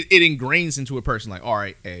it ingrains into a person like, all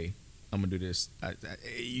right, hey, I'm gonna do this.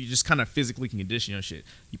 You just kind of physically can condition your shit.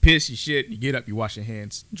 You piss, you shit, you get up, you wash your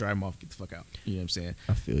hands, dry them off, get the fuck out. You know what I'm saying?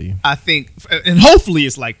 I feel you. I think, and hopefully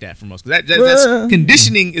it's like that for most, because that's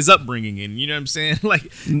conditioning is upbringing, and you know what I'm saying? Like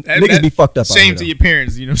Niggas be fucked up out Shame here, to though. your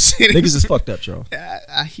parents. You know what I'm saying? Niggas is fucked up, Charles.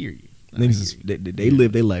 I hear you. Niggas is, they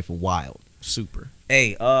live their life wild. Super.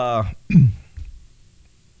 Hey,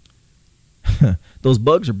 those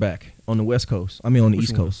bugs are back on the West Coast. I mean, on the Which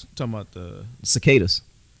East one? Coast. Talking about the Cicadas.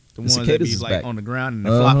 ones that cicadas be is like back. on the ground and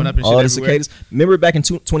they're flopping up and shit All the everywhere. cicadas. Remember back in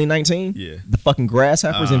 2019? Yeah. The fucking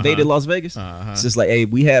grasshoppers invaded Las Vegas. It's just like, hey,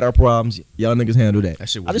 we had our problems. Y'all niggas handle that. That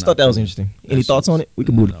shit was I just not thought that was cool. interesting. That Any shit thoughts was- on it? We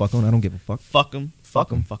can move the no. fuck on. I don't give a fuck. Fuck them.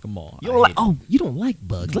 Fuck 'em. Fuck them all. You don't like? Oh, you don't like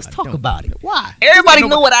bugs. Let's I talk don't. about it. Why? Everybody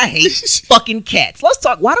know what I hate. Fucking cats. Let's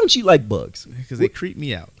talk. Why don't you like bugs? Because they creep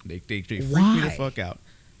me out. They freak me the Why? fuck out.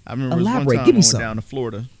 I remember there was Elaborate. one time Give me I went some. down to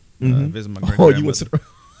Florida, Mhm. visit my Oh, great-grandmother. you went to the.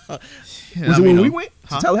 Yeah, Was I it when mean, we went to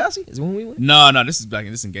huh? Tallahassee? Is it when we went? No, this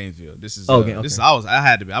is in Gainesville. This is Okay, this okay. I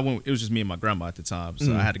had to be. I went. It was just me and my grandma at the time,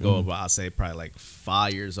 so I had to go about. I'd say probably like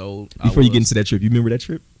 5 years old. Before you get into that trip, you remember that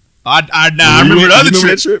trip? I you remember went- the other you remember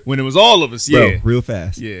trip, that trip? when it was all of us. Yeah. Bro, real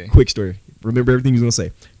fast. Yeah. Quick story. Remember everything you was gonna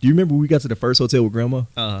say. Do you remember when we got to the first hotel with grandma?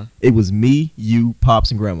 Uh-huh. It was me, you,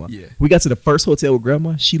 Pops, and grandma. Yeah. We got to the first hotel with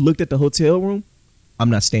grandma. She looked at the hotel room. I'm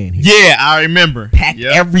not staying here. Yeah, I remember. Packed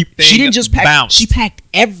Yep. every. She Thing didn't just pack. bounced. She packed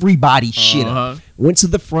everybody's shit Uh-huh. up. Went to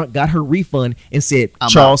the front, got her refund, and said, I'm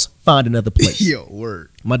 "Charles, find another place." Yo, word.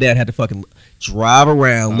 My dad had to fucking drive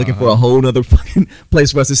around looking for a whole nother fucking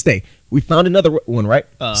place for us to stay. We found another one, right?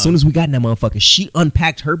 As soon as we got in that motherfucker, she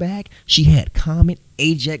unpacked her bag. She had Comet,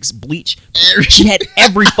 Ajax, bleach. She had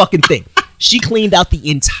every fucking thing. She cleaned out the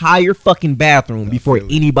entire fucking bathroom before feel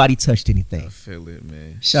it. anybody touched anything. I feel it,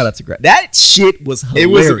 man. Shout out to Greg. That shit was It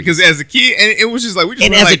hilarious. was because as a kid, and it was just like we just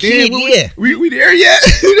And were as a like, kid, damn, yeah. we there yet?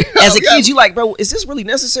 As a kid, you like, bro, is this really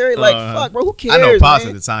necessary? Like, fuck, bro, who cares? I know Pops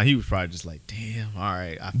man? at the time, he was probably just like, damn, all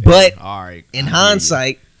right. I feel But it. All right. In I hear you.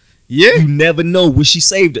 hindsight, yeah. you never know what she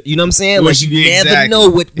saved. You know what I'm saying? What Like, she- you never exactly. know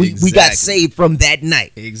what we got Exactly. saved from that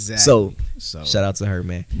night. Exactly. So, So shout out to her,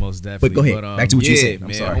 man. most definitely. But go ahead. Back to what you yeah, said. I'm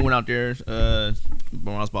man, sorry. I went out there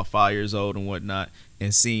when I was about 5 years old and whatnot,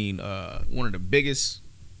 and seen one of the biggest,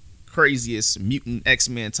 craziest mutant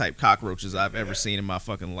X-Men type cockroaches I've ever seen in my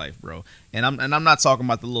fucking life, bro. And I'm not talking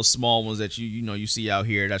about the little small ones that you see out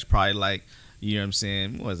here. That's probably like, you know what I'm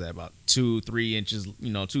saying? What is that, about 2-3 inches?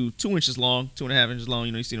 You know, 2 inches long, 2.5 inches long.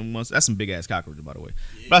 You know, you see them once. That's some big ass cockroaches, by the way.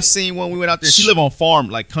 But I seen one. We went out there. She lived on farm,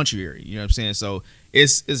 like country area. You know what I'm saying? So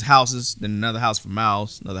it's houses, then another house for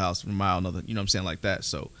miles, another house for a mile, another. You know what I'm saying, like that.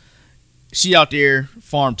 So she out there,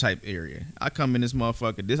 farm type area. I come in this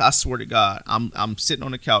motherfucker. I swear to God, I'm sitting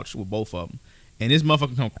on the couch with both of them, and this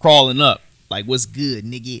motherfucker come crawling up like, "What's good,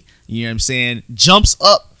 nigga?" You know what I'm saying? Jumps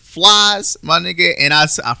up, flies, my nigga, and I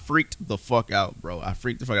freaked the fuck out, bro. I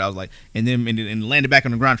freaked the fuck out. I was like, and then landed back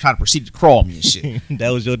on the ground, trying to proceed to crawl me and shit. That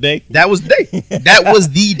was your day? That was the day. That was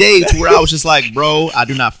the day to where I was just like, bro, I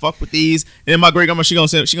do not fuck with these. And then my great grandma, she gonna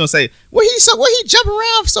say, what he jump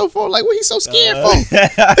around so for? Like, what he so scared for?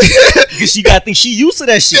 Because she got things. She used to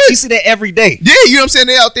that shit. She see that every day. Yeah, you know what I'm saying?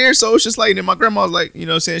 They out there, so it's just like, and then my grandma was like, you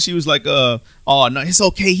know what I'm saying? She was like, oh no, it's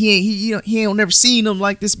okay. He ain't never seen them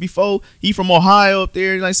like this before. He from Ohio up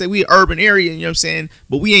there. Like I say, we an urban area, you know what I'm saying?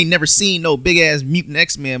 But we ain't never seen no big ass mutant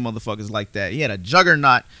X-Men motherfuckers like that. He had a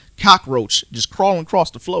juggernaut cockroach just crawling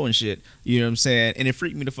across the floor and shit. You know what I'm saying? And it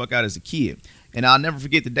freaked me the fuck out as a kid. And I'll never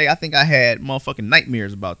forget the day. I think I had motherfucking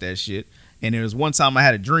nightmares about that shit. And there was one time I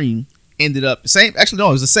had a dream. Ended up it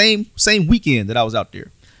was the same weekend that I was out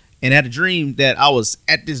there. And I had a dream that I was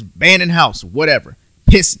at this abandoned house, whatever,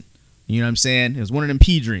 pissing. You know what I'm saying? It was one of them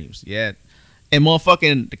pee dreams. Yeah. And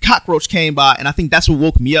motherfucking the cockroach came by, and I think that's what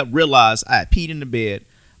woke me up, realized I had peed in the bed.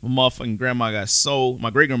 My motherfucking grandma my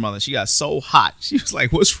great grandmother, she got so hot. She was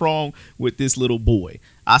like, what's wrong with this little boy?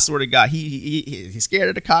 I swear to God, he's scared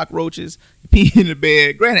of the cockroaches, peeing in the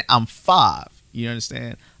bed. Granted, I'm 5. You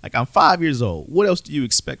understand? Like, I'm 5 years old. What else do you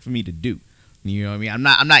expect for me to do? You know what I mean?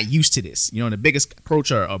 I'm not used to this. You know, the biggest cockroach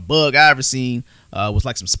or bug I ever seen was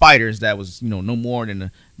like some spiders that was, you know, no more than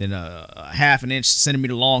a half an inch,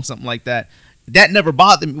 centimeter long, something like that. That never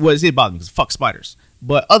bothered me. Well, it bothered me because fuck spiders.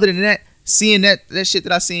 But other than that, seeing that shit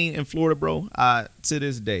that I seen in Florida, bro, to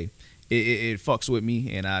this day, it fucks with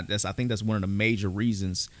me, and I think that's one of the major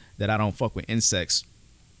reasons that I don't fuck with insects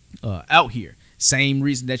out here. Same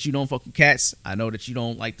reason that you don't fuck with cats. I know that you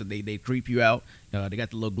don't like that they creep you out. They got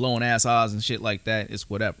the little glowing ass eyes and shit like that. It's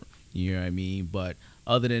whatever. You know what I mean? But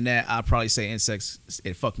other than that, I'd probably say insects,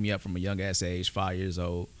 it fucked me up from a young ass age, 5 years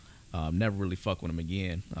old. Never really fuck with them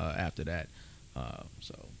again after that.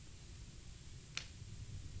 So.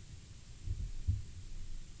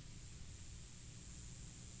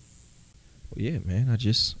 Well, yeah, man.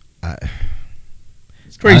 It's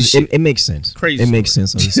crazy. It makes sense. Crazy. It makes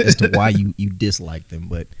sense as to why you dislike them,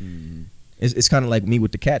 but it's kind of like me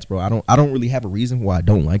with the cats, bro. I don't really have a reason why I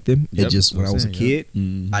don't like them. Yep, It just when I was a kid,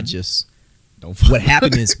 I just don't. What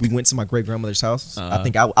happened is we went to my great grandmother's house. I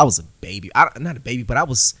think I was a baby. Not a baby, but I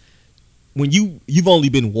was when you've only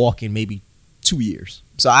been walking maybe 2 years,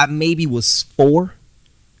 so I maybe was 4,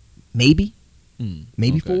 maybe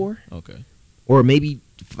okay. 4, Okay. or maybe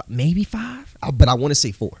 5. But I want to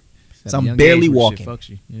say 4. At So a I'm young barely age where walking. shit fucks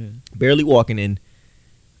you. Yeah. Barely walking, and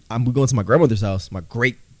we're going to my grandmother's house. My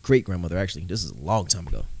great grandmother, actually. This is a long time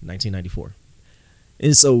ago, 1994.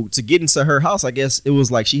 And so to get into her house, I guess it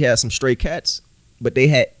was like she had some stray cats, but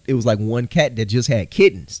it was like one cat that just had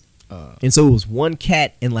kittens. And so it was one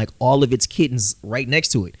cat and like all of its kittens right next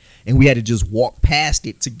to it, and we had to just walk past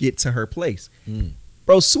it to get to her place.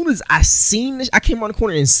 Bro, as soon as I seen this, I came around the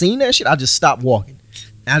corner and seen that shit, I just stopped walking.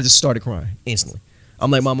 And I just started crying instantly.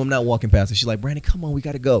 I'm like, Mom, I'm not walking past it. She's like, Brandon, come on, we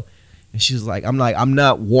gotta go. And she's like, I'm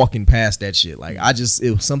not walking past that shit. Like,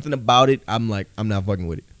 it was something about it. I'm like, I'm not fucking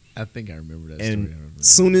with it. I think I remember that And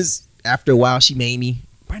story. soon as, after a while, she made me,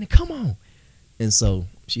 Brandon, come on. And so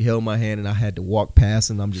she held my hand and I had to walk past,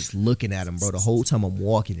 and I'm just looking at them, bro. The whole time I'm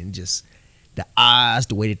walking, and just the eyes,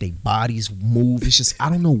 the way that their bodies move. It's just, I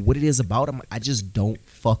don't know what it is about them. I just don't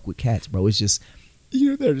fuck with cats, bro. It's just, You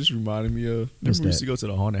know what that just reminded me of? What's Remember we used that? to go to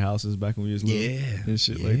the haunted houses back when we was little? Yeah, And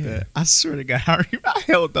shit yeah. like that. I swear to God, I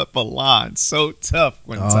held up a line so tough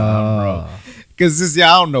one time, bro. Because I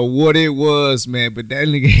don't know what it was, man, but that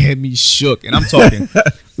nigga had me shook. And I'm talking,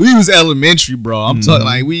 we was elementary, bro. I'm talking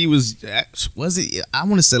like we was it? I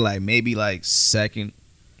want to say like maybe like second.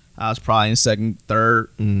 I was probably in second, third.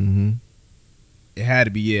 Mm-hmm. It had to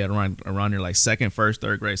be, yeah, around there, like second, first,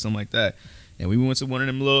 third grade, something like that. And we went to one of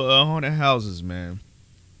them little haunted houses, man.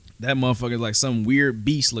 That motherfucker's like some weird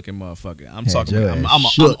beast looking motherfucker. I'm talking about, I'm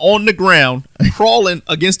on the ground, crawling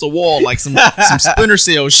against the wall like some Splinter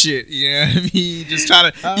Cell shit. You know what I mean? Just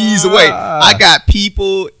trying to ease away. I got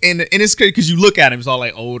people, and it's crazy because you look at him, it's all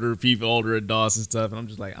like older people, older adults and stuff. And I'm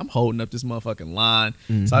just like, I'm holding up this motherfucking line.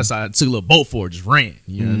 So I decided, took a little boat for it, just ran.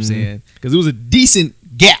 You know what I'm saying? Because it was a decent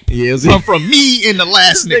gap from me and the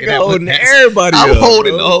last nigga. That holding was, everybody I'm up,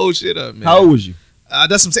 holding bro. the whole shit up, man. How old was you? That's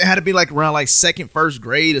what I'm saying. It had to be like around like second, first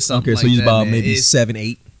grade or something. Okay, so like he's that, about man. maybe It's- 7,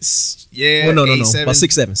 8. Yeah. Well, no, 8, 7. about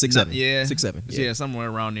 6, 7, 6, Nah, 7. Yeah, 6, 7. Yeah, somewhere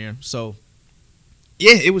around there. So,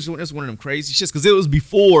 yeah, it was one of them crazy shits because it was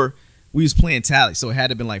before we was playing tally, so it had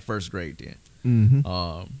to have been like first grade then.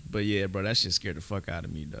 Mm-hmm. But yeah, bro, that shit scared the fuck out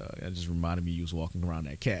of me, dog. That just reminded me you was walking around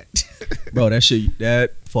that cat. Bro,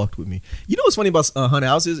 that fucked with me. You know what's funny about haunted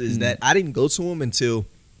houses is that I didn't go to them until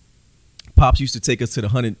Pops used to take us to the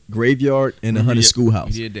haunted graveyard and the haunted schoolhouse.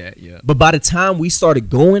 We did that, yeah. But by the time we started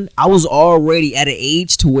going, I was already at an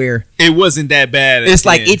age to where It wasn't that bad. it's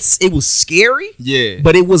like then. it was scary, Yeah.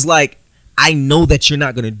 but it was like, I know that you're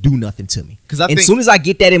not gonna do nothing to me. 'Cause I and as think- soon as I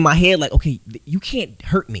get that in my head, like, okay, you can't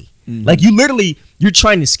hurt me. Like you're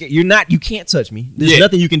trying to scare. You can't touch me. There's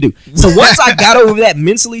nothing you can do. So once I got over that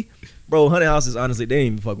mentally, bro, haunted houses, honestly, they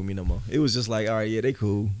didn't even fuck with me no more. It was just like, all right, yeah, they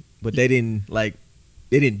cool, but they didn't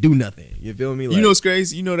do nothing. You feel me? Like, you know what's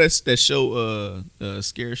crazy? You know that show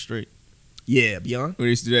Scare Straight? yeah, Beyond. When they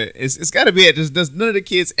used to do that, it's got to be it. Does none of the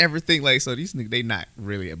kids ever think like, so these niggas, they not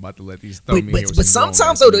really about to let these throw me here with But some grown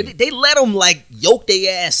sometimes ass though, niggas. they let them like yoke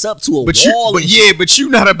their ass up to a But wall. but you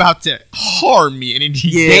not about to harm me and any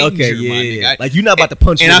danger, my nigga. Like you're not about to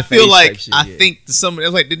punch me And in I the feel face like type shit, I yeah. think some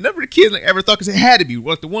it's like did none of the kids like ever thought because it had to be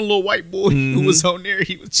like the one little white boy who was on there.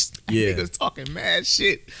 He was just niggas talking mad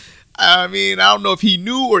shit. I mean, I don't know if he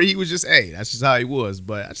knew or he was just that's just how he was.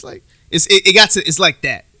 But I just like it got to it's like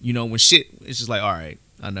that. You know, when shit, it's just like, all right,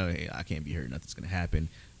 I know I can't be hurt. Nothing's gonna happen.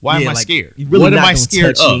 Why am I like, scared? you really What am not I gonna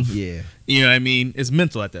scared touch me. of? Yeah. You know what I mean? It's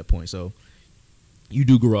mental at that point. So you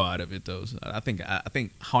do grow out of it, though. So I think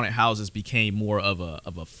haunted houses became more of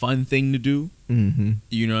a fun thing to do. Mm-hmm.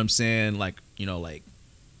 You know what I'm saying? Like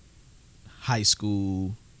high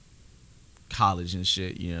school, college, and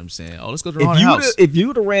shit. You know what I'm saying? Oh, let's go to the haunted house. If you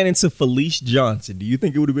would have ran into Felice Johnson, do you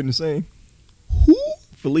think it would have been the same? Who?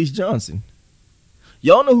 Felice Johnson.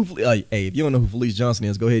 Y'all know who? Hey, if you don't know who Felice Johnson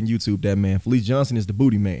is, go ahead and YouTube that man. Felice Johnson is the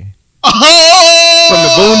booty man Oh, from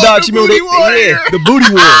the Boondocks. the You remember Booty Warrior. Yeah, the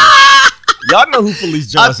booty warrior. Y'all know who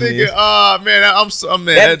Felice Johnson is. Man, I'm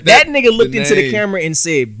man. That nigga looked into the name. camera and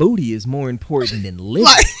said, "Booty is more important than living."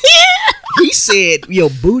 He said, "Yo,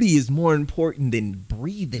 booty is more important than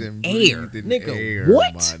breathing air." Nigga,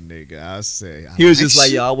 what? My nigga, I say. He was just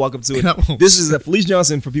like, "Yo, I'll walk up to it." This is Felice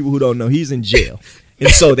Johnson. For people who don't know, he's in jail, and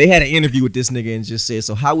so they had an interview with this nigga and just said,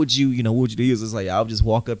 "So how would you, what would you do?" He was just like, "I'll just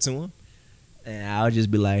walk up to him, and I'll just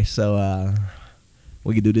be like, so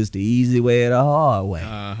we can do this the easy way or the hard way.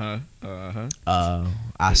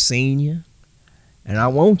 I seen you, and I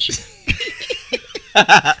want you."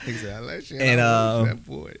 Exactly. And that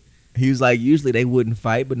boy. he was like, usually they wouldn't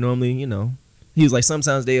fight, but normally, he was like,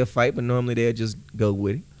 sometimes they'll fight, but normally they'll just go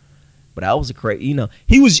with it. But I was a crazy,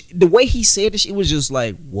 he was, the way he said this, it was just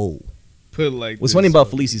like, whoa. Put it like What's this, funny about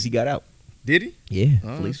Felice is he got out. Did he? Yeah,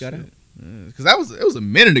 Oh, Felice got out. Because it was a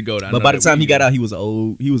minute ago. That I But know by the that time we- he got out, he was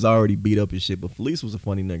old. He was already beat up and shit. But Felice was a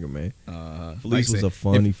funny nigga, man. Felice was a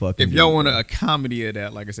funny fucking. If y'all dude, want bro. a comedy of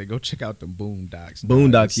that, like I said, go check out the Boondocks.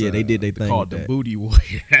 Boondocks, yeah, they did their thing Called with the that. Booty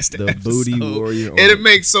Warrior. That's the Booty episode. Warrior. And it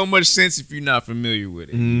makes so much sense if you're not familiar with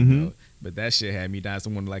it. Mhm. But that shit had me dying.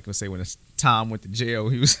 Someone like to say when Tom went to jail,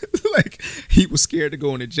 he was like he was scared to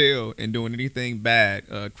go into jail and doing anything bad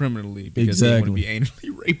criminally because he didn't want to be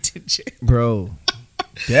anally raped in jail. Bro,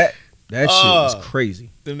 that shit was crazy.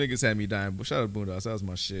 Them niggas had me dying. But shout out to Boondocks. That was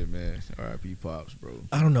my shit, man. R.I.P. Pops, bro.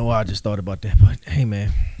 I don't know why I just thought about that, but hey,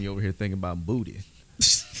 man. You over here thinking about booty.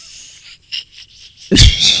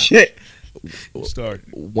 Shit. Started.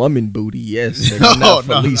 Woman booty, yes. Nigga, not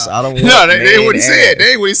Felice. I don't want No, that ain't what he man said. ass. That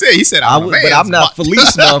ain't what he said. He said, I I'm a would, man's but I'm not butt.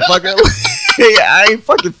 Felice, motherfucker. I ain't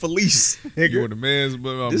fucking Felice. You Nigga. want a man's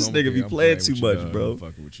butt? This nigga be playing too much, bro.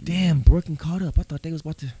 Damn, Brooke and caught up. I thought they was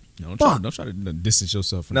about to. No, Fuck. don't try to distance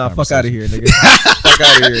yourself from Nah, the fuck out of conversation. here, nigga. Fuck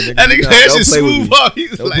out of here, nigga. That nigga Nah, that don't shit play with smooth me. up. He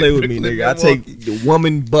was Don't like, play with me, Brooklyn nigga. I Milwaukee. take the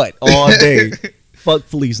woman butt all day. Fuck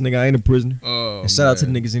Felice, nigga. I ain't a prisoner. Oh, And shout out to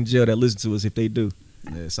the man. niggas in jail that listen to us if they do.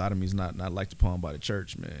 Yeah, sodomy's not liked upon by the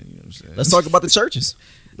church, man. You know what I'm saying? Let's talk about the churches.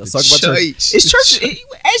 Let's The talk about churches. church. It's churches.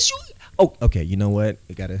 As you. Oh, okay. You know what?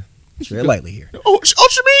 We gotta tread lightly here. Oh,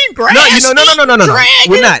 you mean grass? No. Dragon?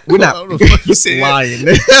 We're not. What the fuck you said? lying.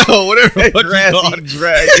 Oh, whatever. the fuck you Grass called eating it.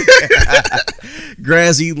 dragon.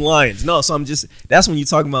 Grass eating lions. No, so I'm just. That's when you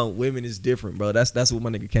talking about women is different, bro. That's what my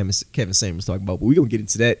nigga Kevin Samuel was talking about. But we gonna get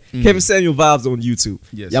into that. Kevin Samuel vibes on YouTube.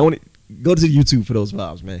 Yes. Y'all want to go to the YouTube for those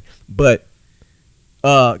vibes, man. But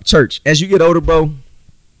church, as you get older, bro,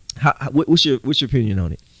 what's your opinion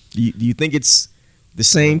on it? Do you think it's the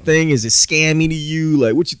same thing? Is it scammy to you?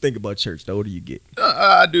 Like, what you think about church the older you get?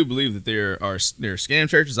 I do believe that there are scam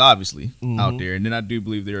churches, obviously, out there, and then I do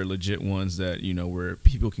believe there are legit ones that where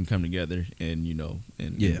people can come together and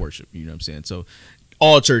and worship. You know what I'm saying? So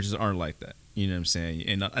all churches aren't like that. You know what I'm saying?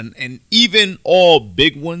 And even all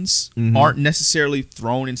big ones aren't necessarily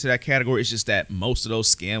thrown into that category. It's just that most of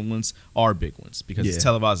those scam ones are big ones because it's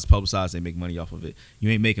televised, it's publicized, they make money off of it. You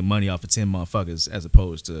ain't making money off of 10 motherfuckers as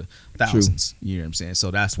opposed to thousands. You know what I'm saying?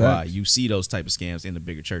 So that's why you see those type of scams in the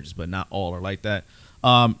bigger churches, but not all are like that.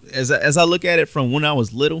 As I look at it from when I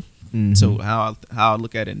was little to how I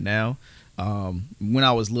look at it now, when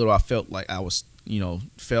I was little, I felt like I was,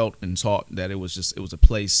 felt and taught that it was a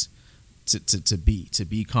place to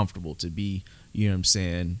be comfortable, to be, you know what I'm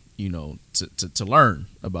saying, to learn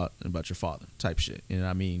about your father type shit. And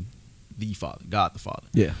I mean, the Father, God the Father.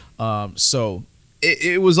 Yeah. So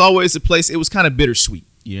it was always a place, it was kind of bittersweet.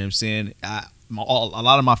 You know what I'm saying? A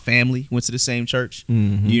lot of my family went to the same church. You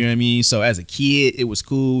know what I mean? So as a kid, it was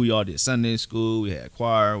cool. We all did Sunday school. We had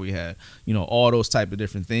choir. We had, all those type of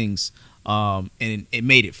different things. And it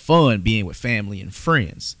made it fun being with family and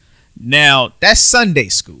friends. Now, that's Sunday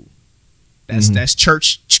school. That's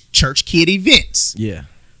church kid events. Yeah.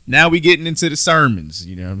 Now we getting into the sermons,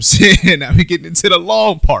 you know what I'm saying? Now we getting into the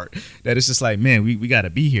long part. That it's just like, man, we got to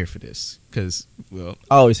be here for this. Because, well,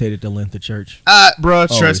 I always hated the length of church. bro,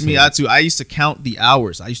 trust Always me, hated I used to count the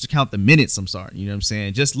hours. I used to count the minutes. I'm sorry, you know what I'm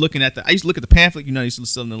saying? Just looking at I used to look at the pamphlet. I used to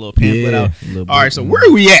sell the little pamphlet out. All right, so where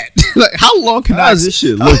are we at? Like, how long can How's this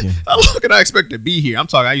shit looking? How long can I expect to be here? I'm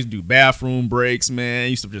talking. I used to do bathroom breaks, man. I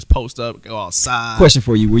used to just post up, go outside. Question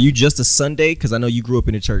for you: were you just a Sunday? Because I know you grew up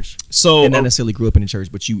in the church. So and not necessarily grew up in the church,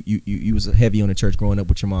 but you was heavy on the church growing up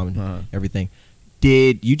with your mom and everything.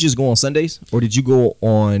 Did you just go on Sundays, or did you go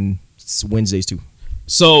on Wednesdays too?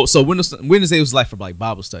 So Wednesday was like for like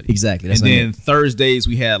Bible study. Exactly. And then Thursdays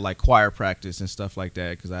we had like choir practice and stuff like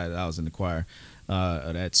that because I was in the choir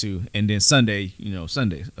of that too. And then Sunday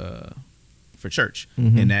for church.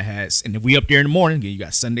 And that has, and if we up there in the morning, again, you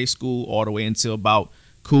got Sunday school all the way until about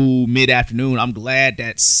cool mid-afternoon. I'm glad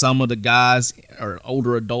that some of the guys or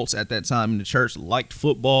older adults at that time in the church liked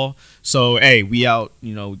football. So hey, we out,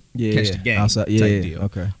 catch the game. Outside, type deal.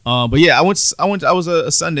 Okay. But yeah, I was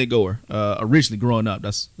a Sunday goer originally growing up.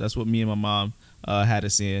 That's what me and my mom had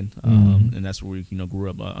us in, and that's where we grew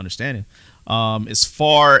up understanding. As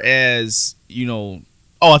far as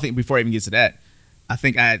I think before I even get to that, I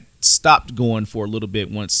think I had stopped going for a little bit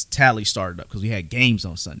once Tally started up because we had games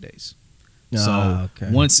on Sundays. So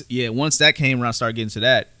okay. once that came around, I started getting to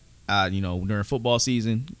that. During football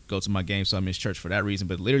season, go to my game, so I miss church for that reason.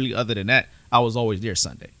 But literally, other than that, I was always there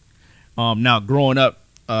Sunday. Now growing up,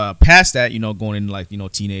 past that, going into like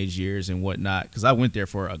teenage years and whatnot, because I went there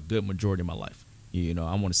for a good majority of my life. I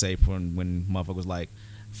want to say from when motherfucker was like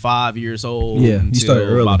 5 years old, Yeah, you until started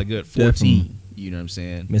early. about a good 14. Definitely. You know what I'm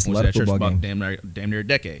saying? Missed a Went lot to of that church football about damn near a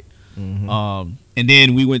decade. And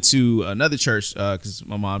then we went to another church because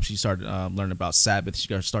my mom, she started learning about Sabbath. She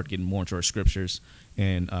started getting more into her scriptures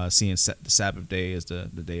and seeing the Sabbath day as the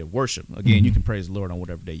day of worship. Again, you can praise the Lord on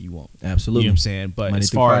whatever day you want. Absolutely. You know what I'm saying? But Monday as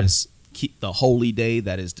through far Friday. as keep the holy day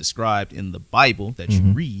that is described in the Bible that you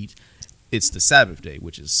read, it's the Sabbath day,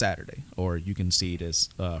 which is Saturday. Or you can see it as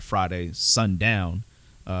Friday sundown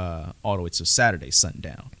all the way to Saturday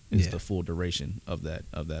sundown is the full duration of that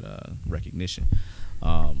recognition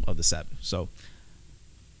of the Sabbath. So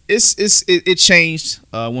it changed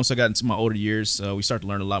once I got into my older years. We started to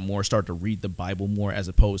learn a lot more, start to read the Bible more as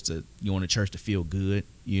opposed to going to church to feel good.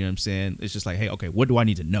 You know what I'm saying? It's just like, hey, okay, what do I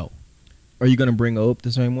need to know? Are you gonna bring Ope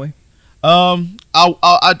the same way?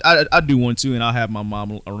 I do want to, and I'll have my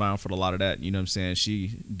mom around for a lot of that. You know what I'm saying?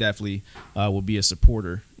 She definitely will be a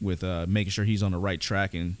supporter with making sure he's on the right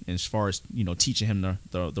track, and as far as teaching him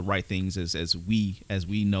the right things as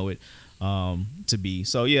we know it to be.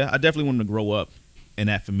 So yeah, I definitely want him to grow up in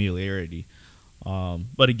that familiarity.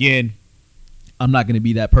 But again, I'm not going to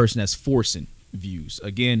be that person that's forcing views.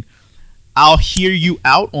 Again, I'll hear you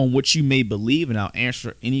out on what you may believe, and I'll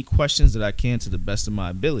answer any questions that I can to the best of my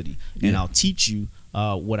ability, and I'll teach you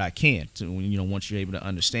what I can to once you're able to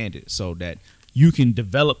understand it, so that you can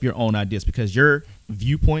develop your own ideas, because your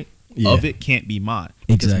viewpoint of it can't be mine.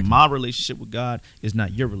 Because Exactly. my relationship with God is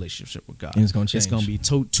not your relationship with God. And it's gonna change. It's gonna be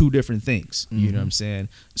two different things. You know what I'm saying?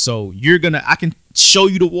 So I can show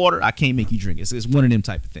you the water. I can't make you drink it. It's one of them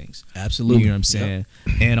type of things. Absolutely. You know what I'm saying?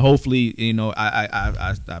 And hopefully,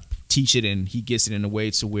 I teach it, and he gets it in a way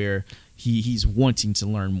to where he's wanting to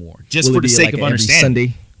learn more, just Will for it the be sake like of every understanding.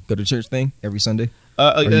 Sunday, go to church thing every Sunday.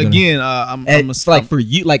 I'm It's like for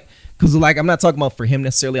you, like, because like I'm not talking about for him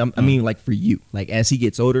necessarily. I mean like for you, like as he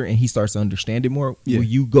gets older and he starts to understand it more. Yeah. Will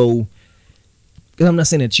you go? Because I'm not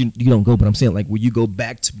saying that you don't go, but I'm saying like will you go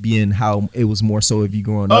back to being how it was more so if you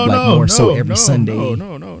growing up, like more so every Sunday?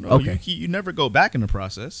 No. Okay. You never go back in the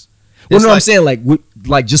process. Well, It's no, I'm like- saying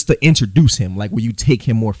like just to introduce him, like will you take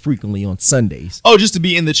him more frequently on Sundays? Oh, just to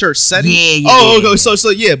be in the church setting? Yeah. Okay. So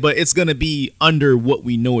yeah, but it's gonna be under what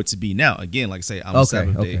we know it to be now. Again, like I say, I'm a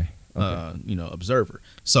Sabbath day observer.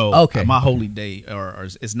 So my holy day or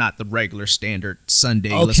it's not the regular standard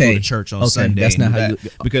Sunday. Let's go to church on Sunday. That's not and do how that,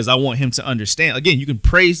 you. because I want him to understand. Again, you can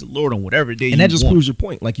praise the Lord on whatever day And that just want. proves your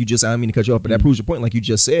point. Like you just, I don't mean to cut you off, but that proves your point. Like you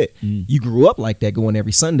just said, you grew up like that, going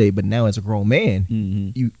every Sunday, but now as a grown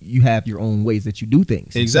man, you have your own ways that you do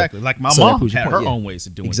things. Exactly. Like my so that mom proves your had point, her yeah. own ways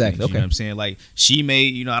of doing Exactly, things. You okay. know what I'm saying? Like she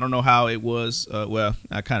may, I don't know how it was. Well,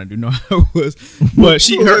 I kind of do know how it was, but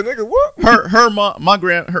her mom,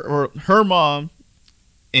 her mom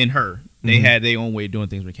and her, they had their own way of doing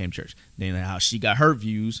things when it came to church. Then how she got her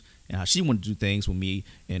views and how she wanted to do things with me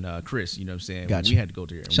and Chris. You know what I'm saying? Gotcha. We had to go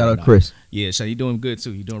to her. and Shout out whatnot. Chris. Yeah, you doing good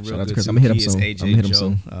too. You doing real Shout out good to Chris. too. I'm gonna hit him He is soon. AJ I'm gonna hit him Joe.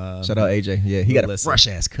 soon. Shout out AJ. Yeah, he got a listen. fresh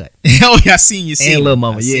ass cut. Oh yeah, I seen you. And little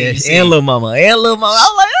mama, I seen yeah, you, and little mama. I'm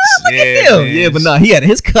like, look Yeah, at him. man. Yeah, but no, he had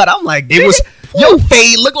his cut. I'm like, It was- your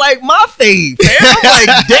fade look like my fade. Man. I'm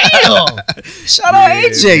like, damn. Shout out Yeah,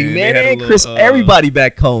 AJ, man. man, They had a and little, Chris, everybody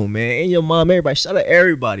back home, man, and your mom, everybody. Shout out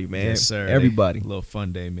everybody, man. Yes, sir. Everybody. A little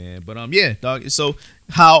fun day, man. But yeah, dog. So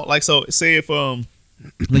how, like, so say if like,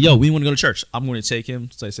 yo, we want to go to church. I'm going to take him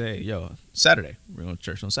to say, hey, yo, Saturday. We're going to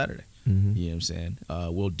church on Saturday. Mhm. You know what I'm saying?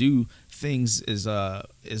 We'll do things is that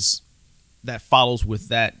follows with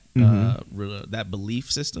that that belief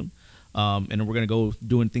system, and then we're gonna go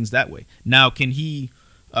doing things that way. Now, can he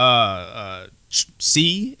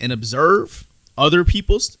see and observe other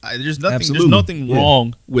people's? There's nothing. Absolutely. There's nothing Yeah.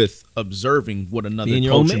 wrong with observing what another Being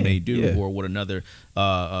your own culture man. may do Yeah. or what another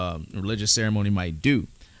religious ceremony might do.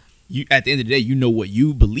 You, at the end of the day, you know what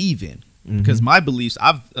you believe in. Because my beliefs,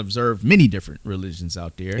 I've observed many different religions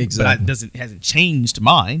out there, Exactly. but it hasn't changed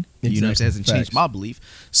mine. You know what I'm saying? It hasn't Facts. changed my belief.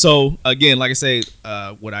 So again, like I say,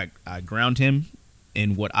 what I ground him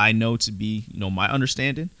in what I know to be, my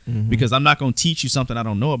understanding, Mm-hmm. because I'm not going to teach you something I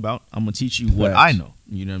don't know about. I'm going to teach you what I Facts. know.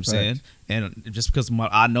 You know what I'm Facts. saying? And just because what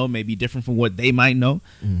I know may be different from what they might know,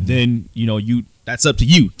 Mm-hmm. then that's up to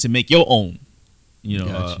you to make your own,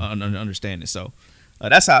 Gotcha. understanding. So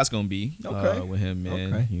that's how it's going to be Okay. with him,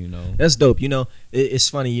 man. Okay. That's dope. It's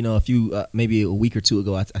funny. A few maybe a week or two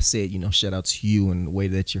ago, I said, shout out to you and the way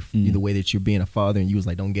that you're being a father, and you was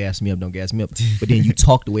like, don't gas me up. But then you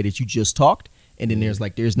talked the way that you just talked, and then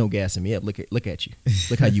there's no gassing me up. Look at you.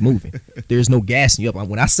 Look how you moving. There's no gassing you up.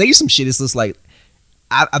 When I say some shit, it's just like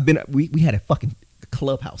we had a fucking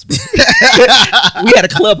clubhouse, bro. We had a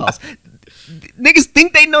clubhouse. Niggas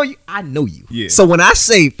think they know you. I know you. Yeah. So when I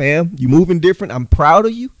say, fam, you moving different, I'm proud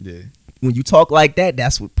of you. Yeah. When you talk like that,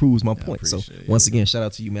 that's what proves my point. So appreciate it. once again, shout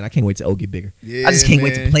out to you, man. I can't wait to O get bigger. Yeah, I just can't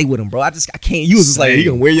wait to man. play with him, bro. I can't. You was just like, Same. you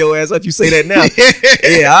gonna wear your ass up. You say that now.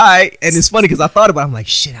 Yeah, all right. And it's funny because I thought about it. I'm like,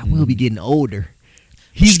 shit, I will be getting older.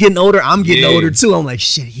 He's getting older. I'm getting Yeah. older too. I'm like,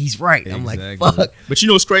 shit, he's right. I'm like, fuck. But you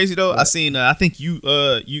know what's crazy though? I seen. I think you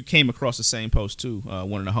came across the same post too.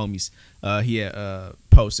 One of the homies. He had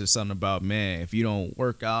posted something about, man, if you don't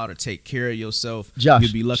work out or take care of yourself, Josh.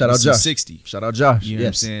 you'll be lucky Shout to out see Josh. 60. Shout out Josh. You know what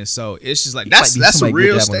I'm Yes. saying? So it's just like He might that's be a somebody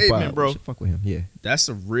real good to have on the statement, pod. bro. We should fuck with him. Yeah. That's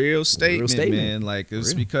a real statement, statement. man. Like it's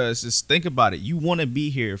real. because just think about it. You want to be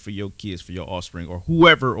here for your kids, for your offspring, or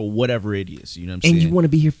whoever or whatever it is. You know what I'm saying? And you want to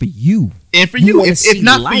be here for you. and for you you, wanna if see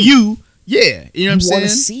not for life. you, yeah. You know what I'm You want to saying?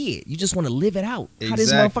 see it. You just want to live it out. How does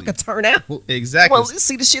Exactly. motherfucker turn out? Exactly. Come on, let's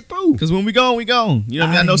see the shit through. Because when we gone, we gone. You know what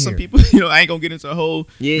I mean? I Outta know some here. people, I ain't going to get into a whole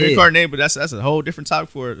Yeah. reincarnate, but that's a whole different topic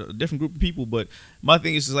for a different group of people. But my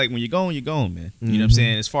thing is just like, when you're gone, man. You know what I'm Mhm.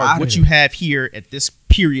 saying? As far as Outta what here. you have here at this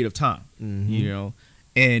period of time, Mhm.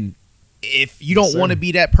 and if you don't Yes, want to sir.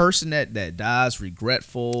 be that person that dies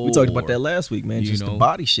regretful. We talked about or- that last week, man. you Just the know.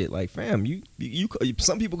 body shit. Like, fam, you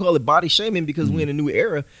some people call it body shaming because we're in a new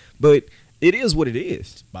era, but it is what it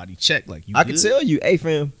is. Body check. Like, you I can tell you, hey,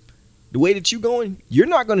 fam, the way that you going, you're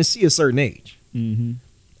not going to see a certain age. Mm-hmm.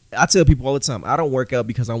 I tell people all the time, I don't work out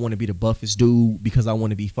because I want to be the buffest dude, because I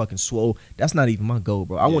want to be fucking swole. That's not even my goal,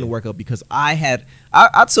 bro. I want to work out because I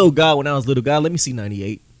told God when I was little, God, let me see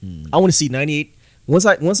 98. I want to see 98. Once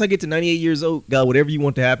I get to 98 years old, God, whatever you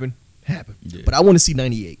want to happen. Yeah. But I want to see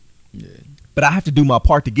 98. Yeah. But I have to do my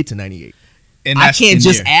part to get to 98. And I that's can't in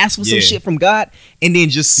just there. ask for some Yeah. shit from God and then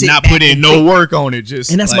just sit Not back put in and no think. work on it.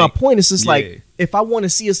 Just And that's like, my point. It's just yeah. like, if I want to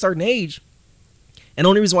see a certain age, and the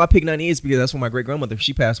only reason why I picked 98 is because that's when my great grandmother,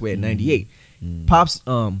 she passed away at 98.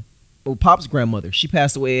 Pop's grandmother, she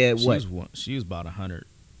passed away at what? She was about 100.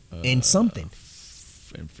 And something.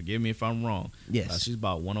 And forgive me if I'm wrong. Yes. She's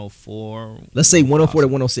about 104. Let's say 104 to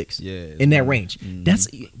 106. Yeah. In that range. Mhm. That's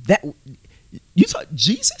that. You talk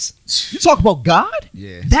Jesus. You talk about God.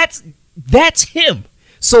 Yeah. That's him.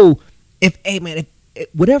 So if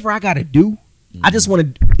whatever I got to do, I just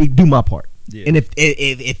want to do my part. Yeah. And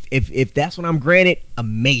if that's what I'm granted,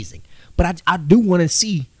 amazing. But I do want to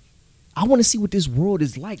see. I want to see what this world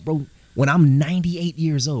is like, bro. When I'm 98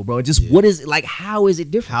 years old, bro. Just what is it like? How is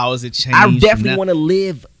it different? How has it changed? I definitely now? want to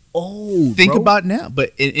live old. Think bro. about now,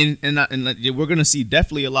 but we're gonna see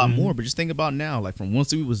definitely a lot more. But just think about now, like from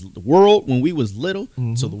once we was the world when we was little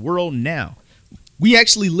to the world now. We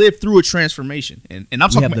actually lived through a transformation, and I'm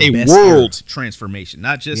talking have about the a best world transformation,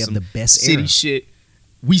 not We just have some the best city era. shit.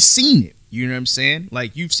 We seen it. You know what I'm saying?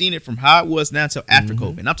 Like you've seen it from how it was now till after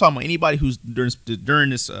COVID. And I'm talking about anybody who's during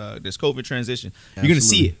this COVID transition. You're gonna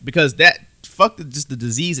see it because just the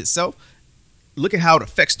disease itself. Look at how it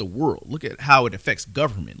affects the world. Look at how it affects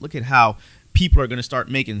government. Look at how people are going to start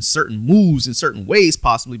making certain moves in certain ways,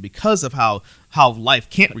 possibly because of how life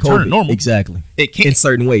can't return to COVID, normal. Exactly. It can't. In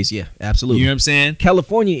certain ways, yeah, absolutely. You know what I'm saying?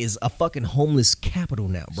 California is a fucking homeless capital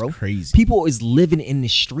now, bro. It's crazy. People is living in the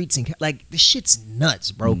streets and like the shit's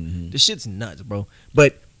nuts, bro. The shit's nuts, bro.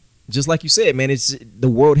 But just like you said, man, it's the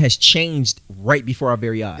world has changed right before our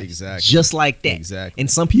very eyes. Exactly. Just like that. Exactly. And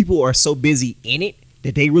some people are so busy in it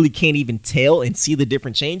that they really can't even tell and see the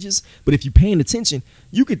different changes. But if you're paying attention,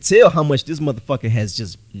 you could tell how much this motherfucker has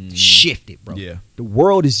just shifted, bro. Yeah. The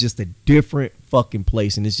world is just a different fucking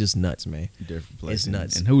place, and it's just nuts, man. Different place. It's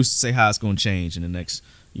nuts. And who's to say how it's going to change in the next,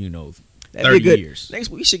 That'd 30 be good. years? Next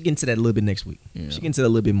week, we should get into that a little bit next week. Yeah. We should get into that a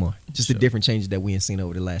little bit more. Just the Sure. different changes that we have seen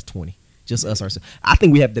over the last 20. Just us ourselves. I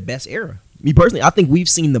think we have the best era. Me personally, I think we've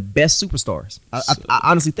seen the best superstars. I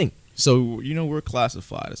honestly think. So, we're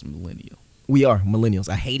classified as millennial. We are millennials.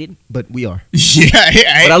 I hate it, but we are.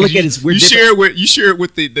 Yeah, What I look at is we're you different. share it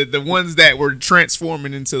with the ones that were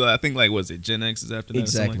transforming into I think was it Gen X's after that or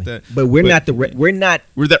Exactly. something like that. But we're not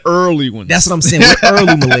the early ones. That's what I'm saying. We're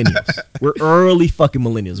early millennials. We're early fucking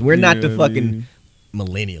millennials. We're not the You know what I fucking mean?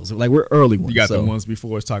 millennials. Like we're early ones. You got so. the ones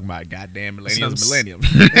before us talking about goddamn millennials, millennium.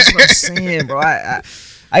 That's what I'm saying, bro.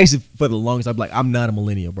 I used to for the longest. I'm like, I'm not a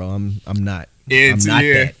millennial, bro. I'm not. It's I'm not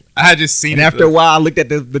that. I just seen And it. after a while, I looked at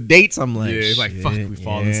the dates. I'm like, Yeah, it's like, fuck, we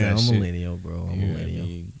fall into that I'm shit. millennial, bro. I'm Yeah, millennial. I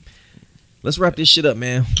mean, Let's wrap this shit up,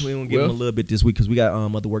 man. We gonna give Well- them a little bit this week because we got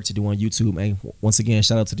other work to do on YouTube. And once again,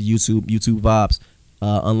 shout out to the YouTube Vibes.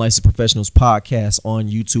 Unlicensed Professionals podcast on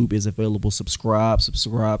YouTube is available. Subscribe.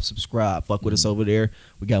 Fuck with us over there.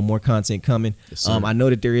 We got more content coming. Yes, sir. I know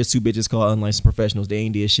that there is 2 bitches called Unlicensed Professionals. They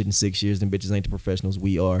ain't did shit in 6 years. Them bitches ain't the professionals.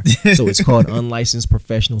 We are. So it's called Unlicensed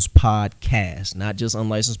Professionals podcast, not just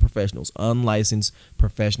Unlicensed Professionals. Unlicensed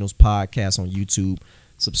Professionals podcast on YouTube.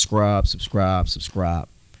 Subscribe.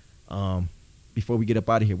 Before we get up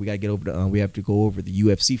out of here, we gotta get over the. We have to go over the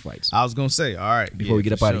UFC fights I was gonna say, all right. before we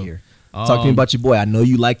get for up out of sure. here. Talk to me about your boy. I know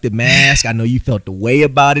you like the mask. I know you felt the way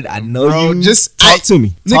about it. I know Bro, you. just talk to me.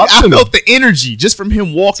 Nigga, Talk to I me. felt the energy just from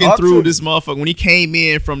him walking Talk to through me. this motherfucker when he came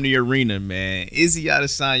in from the arena, man. Izzy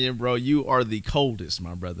Adesanya, bro, you are the coldest,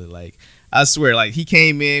 my brother. Like, I swear, like, he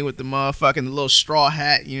came in with the motherfucking little straw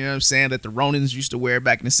hat, you know what I'm saying, that the Ronins used to wear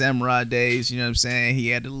back in the samurai days, you know what I'm saying? He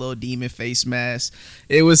had the little demon face mask.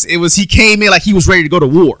 He came in like he was ready to go to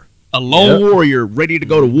war. A lone warrior ready to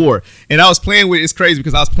go to war. And I was playing with it's crazy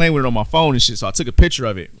because I was playing with it on my phone and shit. So I took a picture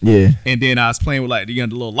of it. Yeah. And then I was playing with like the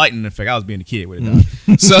little lightning effect. I was being a kid with it.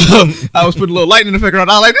 Dog. So I was putting a little lightning effect on.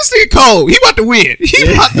 I was like, this nigga cold. He about to win.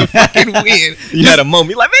 He about to fucking win. You had a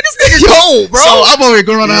moment. You're like, man, this nigga cold, bro. So I'm over here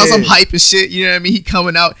going around the house. I'm Yeah. hype and shit. You know what I mean? He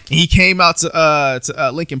coming out and he came out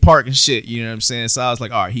to Lincoln Park and shit. You know what I'm saying? So I was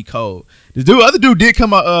like, all right, he cold. The other dude did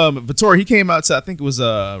come out. Vittori, he came out to I think it was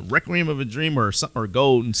Requiem of a Dream or something or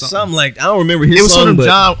Gold and something. Something like I don't remember his It was song, some but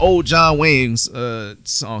of old John Wayne's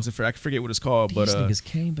songs. I forget what it's called, but these niggas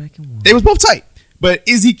came back and won. they was both tight. But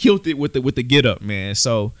Izzy killed it with the get up, man.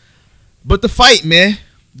 So, but the fight, man,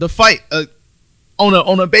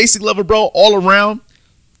 on a basic level, bro, all around,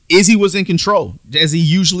 Izzy was in control as he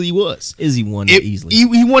usually was. Izzy won it easily.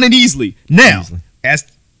 He won it easily. Now, Easily.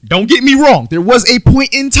 Don't get me wrong, there was a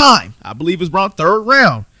point in time, I believe it was around 3rd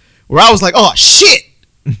round, where I was like, oh shit,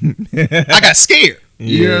 I got scared.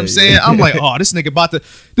 You know what I'm saying? I'm like, oh, this nigga,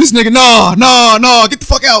 no, get the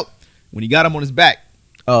fuck out. When he got him on his back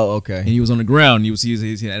Oh, okay. and he was on the ground, he had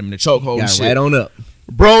him in the chokehold and Got shit. right on up.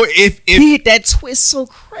 Bro, if He hit that twist so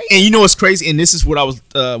crazy. and you know what's crazy, and this is what I was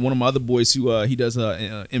one of my other boys who he does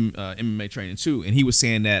MMA training too, and he was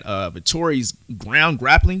saying that Vittori's ground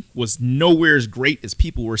grappling was nowhere as great as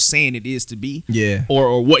people were saying it is to be, Yeah.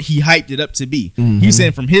 or what he hyped it up to be. Mhm. He's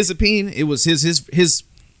saying from his opinion, it was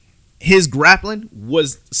his grappling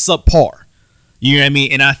was subpar. You know what I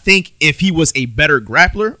mean? And I think if he was a better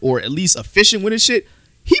grappler or at least efficient with his shit,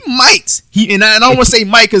 he might. And I don't want to say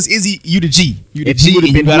might because Izzy, you the G. You the If G. he would have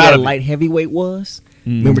and been you who got out that of it. light heavyweight was,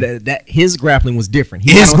 remember that his grappling was different.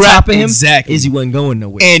 He His got on top of grappling- him. exactly. Izzy wasn't going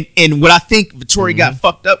nowhere. And what I think Vittori got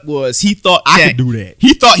fucked up was he thought I that could do that.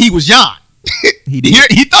 He thought he was Jan. He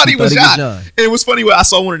did. He thought he was Jan. Jan. And it was funny when I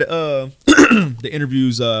saw one of the the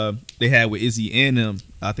interviews they had with Izzy and him.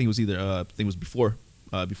 I think it was either I think it was before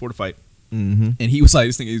the fight. Mm-hmm. And he was like,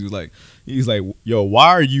 this thing Izzy was like, he's like, yo, why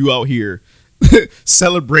are you out here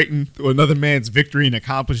celebrating another man's victory and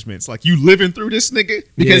accomplishments? Like you living through this nigga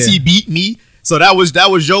because Yeah. he beat me. So that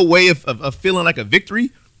was your way of feeling like a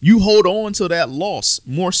victory. You hold on to that loss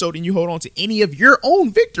more so than you hold on to any of your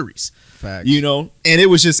own victories. Facts. You know, and it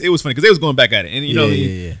was funny because they was going back at it, and you know,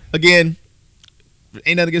 Yeah. again,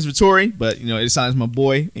 ain't nothing against Vittori, but you know, Adesanya's my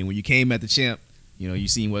boy, and when you came at the champ, you know, you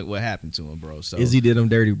seen what happened to him, bro. So Izzy did him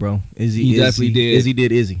dirty, bro. He definitely did. Izzy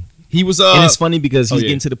did Izzy. he was And it's funny because he's yeah.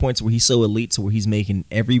 getting to the point where he's so elite to where he's making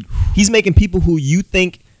people who you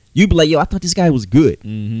think you'd be like, yo, I thought this guy was good,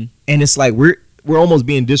 Mhm. and it's like we're almost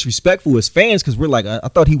being disrespectful as fans because we're like, I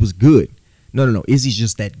thought he was good. No. Izzy's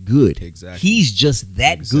just that good. Exactly. He's just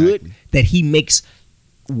that good Exactly. that he makes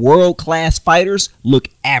world class fighters look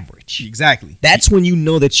average. exactly. That's when you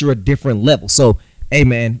know that you're a different level. So, hey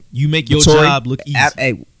man, You make your Vittori, job look easy.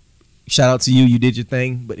 Hey, shout out to you. You did your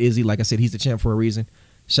thing. But Izzy, like I said, he's the champ for a reason.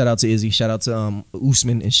 Shout out to Izzy. Shout out to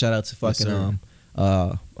Usman, and shout out to Yes, fucking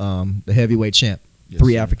sir. the heavyweight champ. Yes,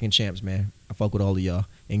 3 sir. African champs, man. I fuck with all of y'all.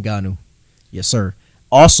 And Ngannou. Yes, sir.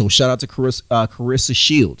 Also, shout out to Carissa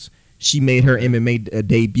Shields. She made her MMA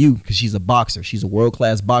debut because she's a boxer. She's a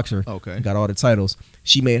world-class boxer. Okay. Got all the titles.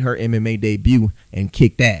 She made her MMA debut and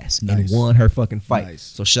kicked ass Nice. and won her fucking fight. Nice.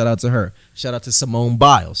 So shout out to her. Shout out to Simone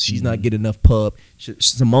Biles. She's not getting enough pub.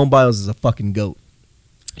 Simone Biles is a fucking goat.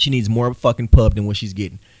 She needs more fucking pub than what she's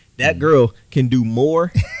getting. That girl can do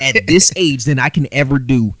more at this age than I can ever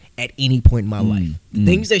do at any point in my life. The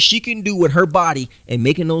things that she can do with her body and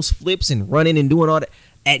making those flips and running and doing all that,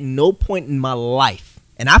 at no point in my life.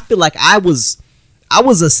 And I feel like I was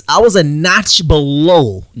a notch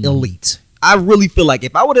below elite. I really feel like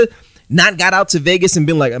if I would have not got out to Vegas and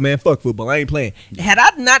been like, man, fuck football, I ain't playing. Had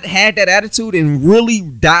I not had that attitude and really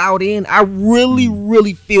dialed in, I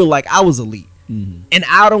really feel like I was elite. And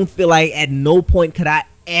I don't feel like at no point could I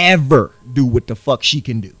ever do what the fuck she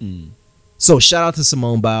can do. So shout out to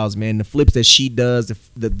Simone Biles, man. The flips that she does,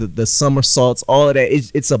 the somersaults, all of that,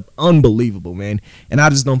 it's unbelievable, man. And I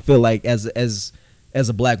just don't feel like as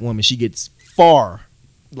a black woman, she gets far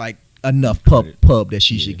like enough pub that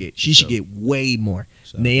she should get. She should get way more.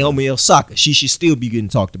 Naomi Osaka, she should still be getting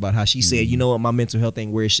talked about. How she said, you know what, my mental health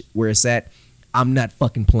ain't where it's at. I'm not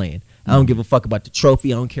fucking playing. I don't give a fuck about the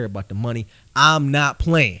trophy. I don't care about the money. I'm not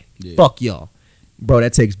playing. Fuck y'all. Bro,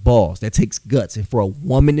 that takes balls. That takes guts. And for a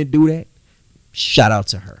woman to do that, shout out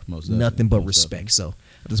to her. Nothing but respect. So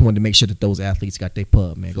I just wanted to make sure that those athletes got their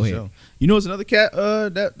pub, man. Go ahead. Sure. You know, it's another cat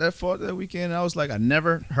that fought that weekend. I was like, I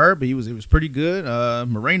never heard, but it was pretty good.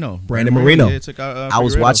 Brandon Moreno. Yeah, took out, I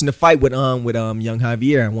was watching the fight with young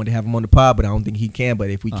Javier. I wanted to have him on the pod, but I don't think he can. But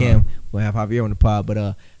if we can, we'll have Javier on the pod.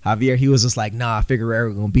 But Javier, he was just like, nah,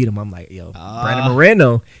 Figueroa gonna beat him. I'm like, yo, Brandon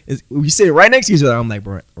Moreno we sit right next to each other. I'm like,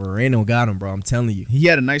 bro, Moreno got him, bro. I'm telling you, he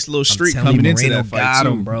had a nice little streak coming into that fight got too.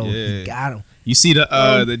 Him, bro. Yeah. He got him. You see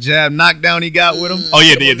the jab knockdown he got with him? Oh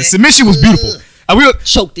yeah, the submission was beautiful. I will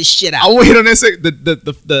choke this shit out. I will hit on that second.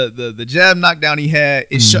 The jab knockdown he had.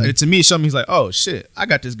 To me, it showed me he's like, oh shit, I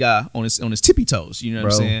got this guy on his tippy toes. You know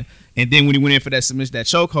what I'm saying? And then when he went in for that submission, that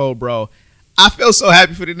chokehold, bro, I felt so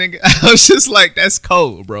happy for the nigga. I was just like, that's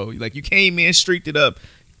cold, bro. Like you came in, streaked it up.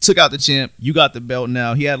 Took out the champ. You got the belt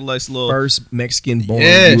now. He had a nice little first Mexican-born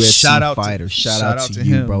UFC shout fighter. Shout out to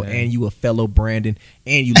him, you, bro. Man. And you a fellow Brandon.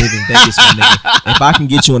 And you live in Vegas, my nigga. If I can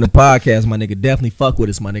get you on the podcast, my nigga, definitely fuck with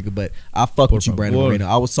us, my nigga. But I fuck with you, Brandon Moreno.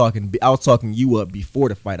 I was talking you up before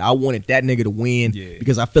the fight. I wanted that nigga to win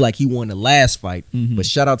because I feel like he won the last fight. But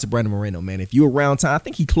shout out to Brandon Moreno, man. If you around town, I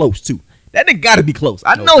think he close too. That nigga gotta be close.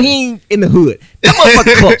 I know he ain't in the hood. That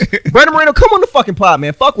motherfucker close. Brandon Moreno, come on the fucking pod,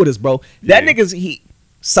 man. Fuck with us, bro. That nigga's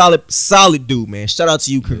solid dude, man. Shout out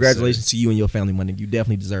to you. Congratulations to you and your family, my nigga. You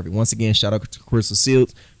definitely deserve it. Once again, shout out to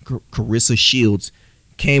Carissa Shields.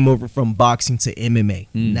 Came over from boxing to MMA.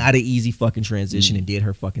 Not an easy fucking transition and did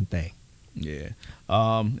her fucking thing. Yeah.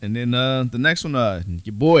 And then the next one,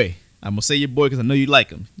 your boy. I'm gonna say your boy because I know you like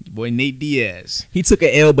him. Your boy Nate Diaz. He took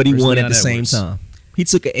an L, but he won at the same time. He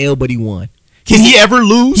took an L, but he won. Can he ever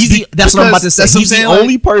lose? That's what I'm about to say. He's the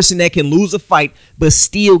only person that can lose a fight but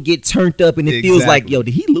still get turned up, and it feels like, yo,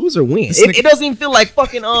 did he lose or win? It doesn't even feel like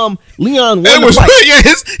fucking Leon won the fight. Yeah,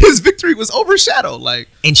 his victory was overshadowed. Like,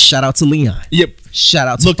 and shout out to Leon. Yep. Shout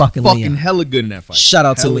out to fucking Leon. Hella good in that fight. Shout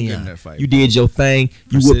out to Leon. You did your thing.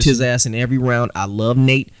 You whooped his ass in every round. I love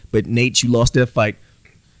Nate, but Nate, you lost that fight.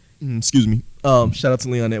 Excuse me. Shout out to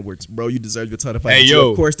Leon Edwards, bro. You deserve your title fight. Hey,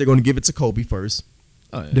 yo. Of course, they're gonna give it to Kobe first.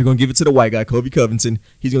 Oh, yeah. They're going to give it to the white guy, Kobe Covington.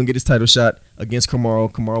 He's going to get his title shot against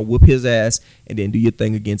Kamaru. Kamaru whoop his ass and then do your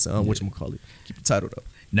thing against, whatchamacallit. Keep the title, though.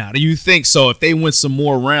 Now, do you think, so if they win some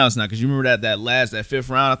more rounds now, because you remember that fifth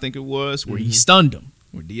round, I think it was, where he stunned him,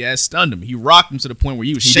 where Diaz stunned him. He rocked him to the point where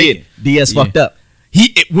he was shaking. Diaz fucked up.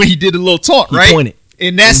 When he did a little taunt, right? He pointed.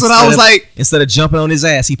 And that's what I was like. Instead of jumping on his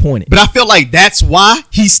ass, he pointed. But I felt like that's why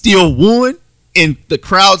he still won in the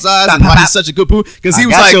crowd's eyes and why he's such a good poo. Because he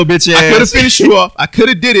was like, I could have finished you off. I could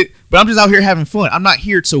have did it, but I'm just out here having fun. I'm not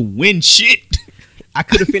here to win shit. I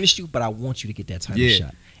could have finished you, but I want you to get that title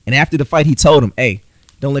shot. And after the fight, he told him, hey,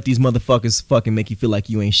 don't let these motherfuckers fucking make you feel like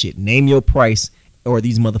you ain't shit. Name your price or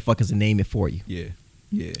these motherfuckers will name it for you. Yeah.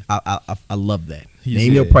 Yeah. I love that.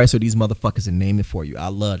 Name your price or these motherfuckers and name it for you. I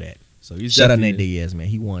love that. So he's shout out Nate Diaz, man.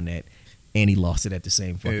 He won that. And he lost it at the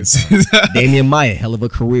same fucking time. Damian Maia, hell of a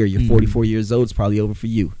career. You're 44 years old. It's probably over for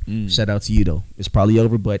you. Shout out to you, though. It's probably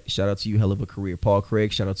over, but shout out to you. Hell of a career. Paul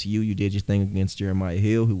Craig, shout out to you. You did your thing against Jeremiah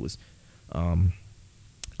Hill, who was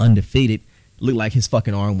undefeated. Looked like his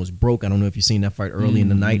fucking arm was broke. I don't know if you seen that fight early in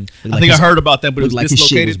the night. I think I heard about that, but it was like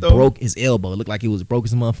dislocated, his shit was broke. His elbow. It looked like it was broke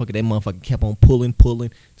as a motherfucker. That motherfucker kept on pulling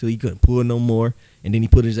till he couldn't pull no more. And then he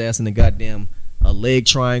put his ass in the goddamn leg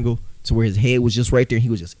triangle to where his head was just right there, and he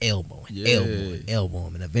was just elbowing.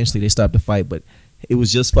 And eventually they stopped the fight, but it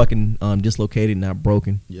was just fucking dislocated, not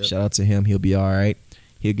broken. Yep. Shout out to him. He'll be all right.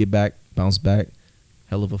 He'll get back, bounce back.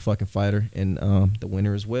 Hell of a fucking fighter, and the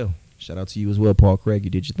winner as well. Shout out to you as well, Paul Craig. You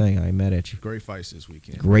did your thing. I ain't mad at you. Great fights this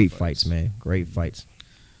weekend. Great fights, man. Great fights.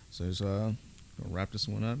 So it's Gonna wrap this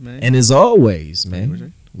one up, man. And as always, What's man,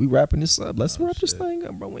 that? we wrapping this up. Let's Oh, wrap this shit. thing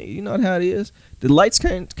up, bro. You know how it is. The lights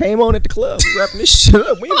came on at the club. We wrapping this shit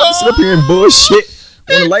up. We ain't about to sit up here and bullshit.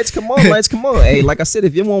 When the lights come on, lights come on. Hey, like I said,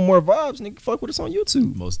 if you want more vibes, nigga, fuck with us on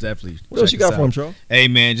YouTube. Most definitely. What else Check you us got for him, out. Charles? Hey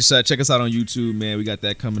man, just check us out on YouTube, man. We got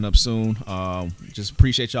that coming up soon. Just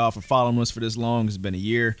appreciate y'all for following us for this long. It's been a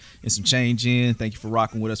year and some change in. Thank you for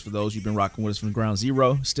rocking with us. For those who've been rocking with us from ground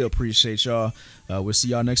zero, still appreciate y'all. We'll see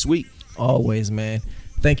y'all next week. Always, man.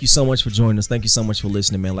 Thank you so much for joining us. Thank you so much for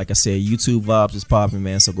listening, man. Like I said, YouTube Vibes is popping,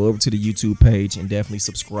 man. So go over to the YouTube page and definitely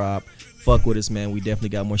subscribe. Fuck with us, man. We definitely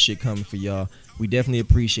got more shit coming for y'all. We definitely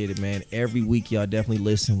appreciate it, man. Every week, y'all definitely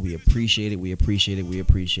listen. We appreciate it. We appreciate it. We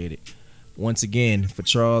appreciate it. Once again, for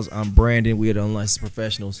Charles, I'm Brandon. We are the Unlicensed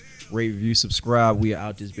Professionals. Rate, review, subscribe. We are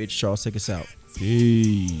out this bitch. Charles, take us out.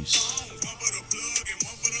 Peace.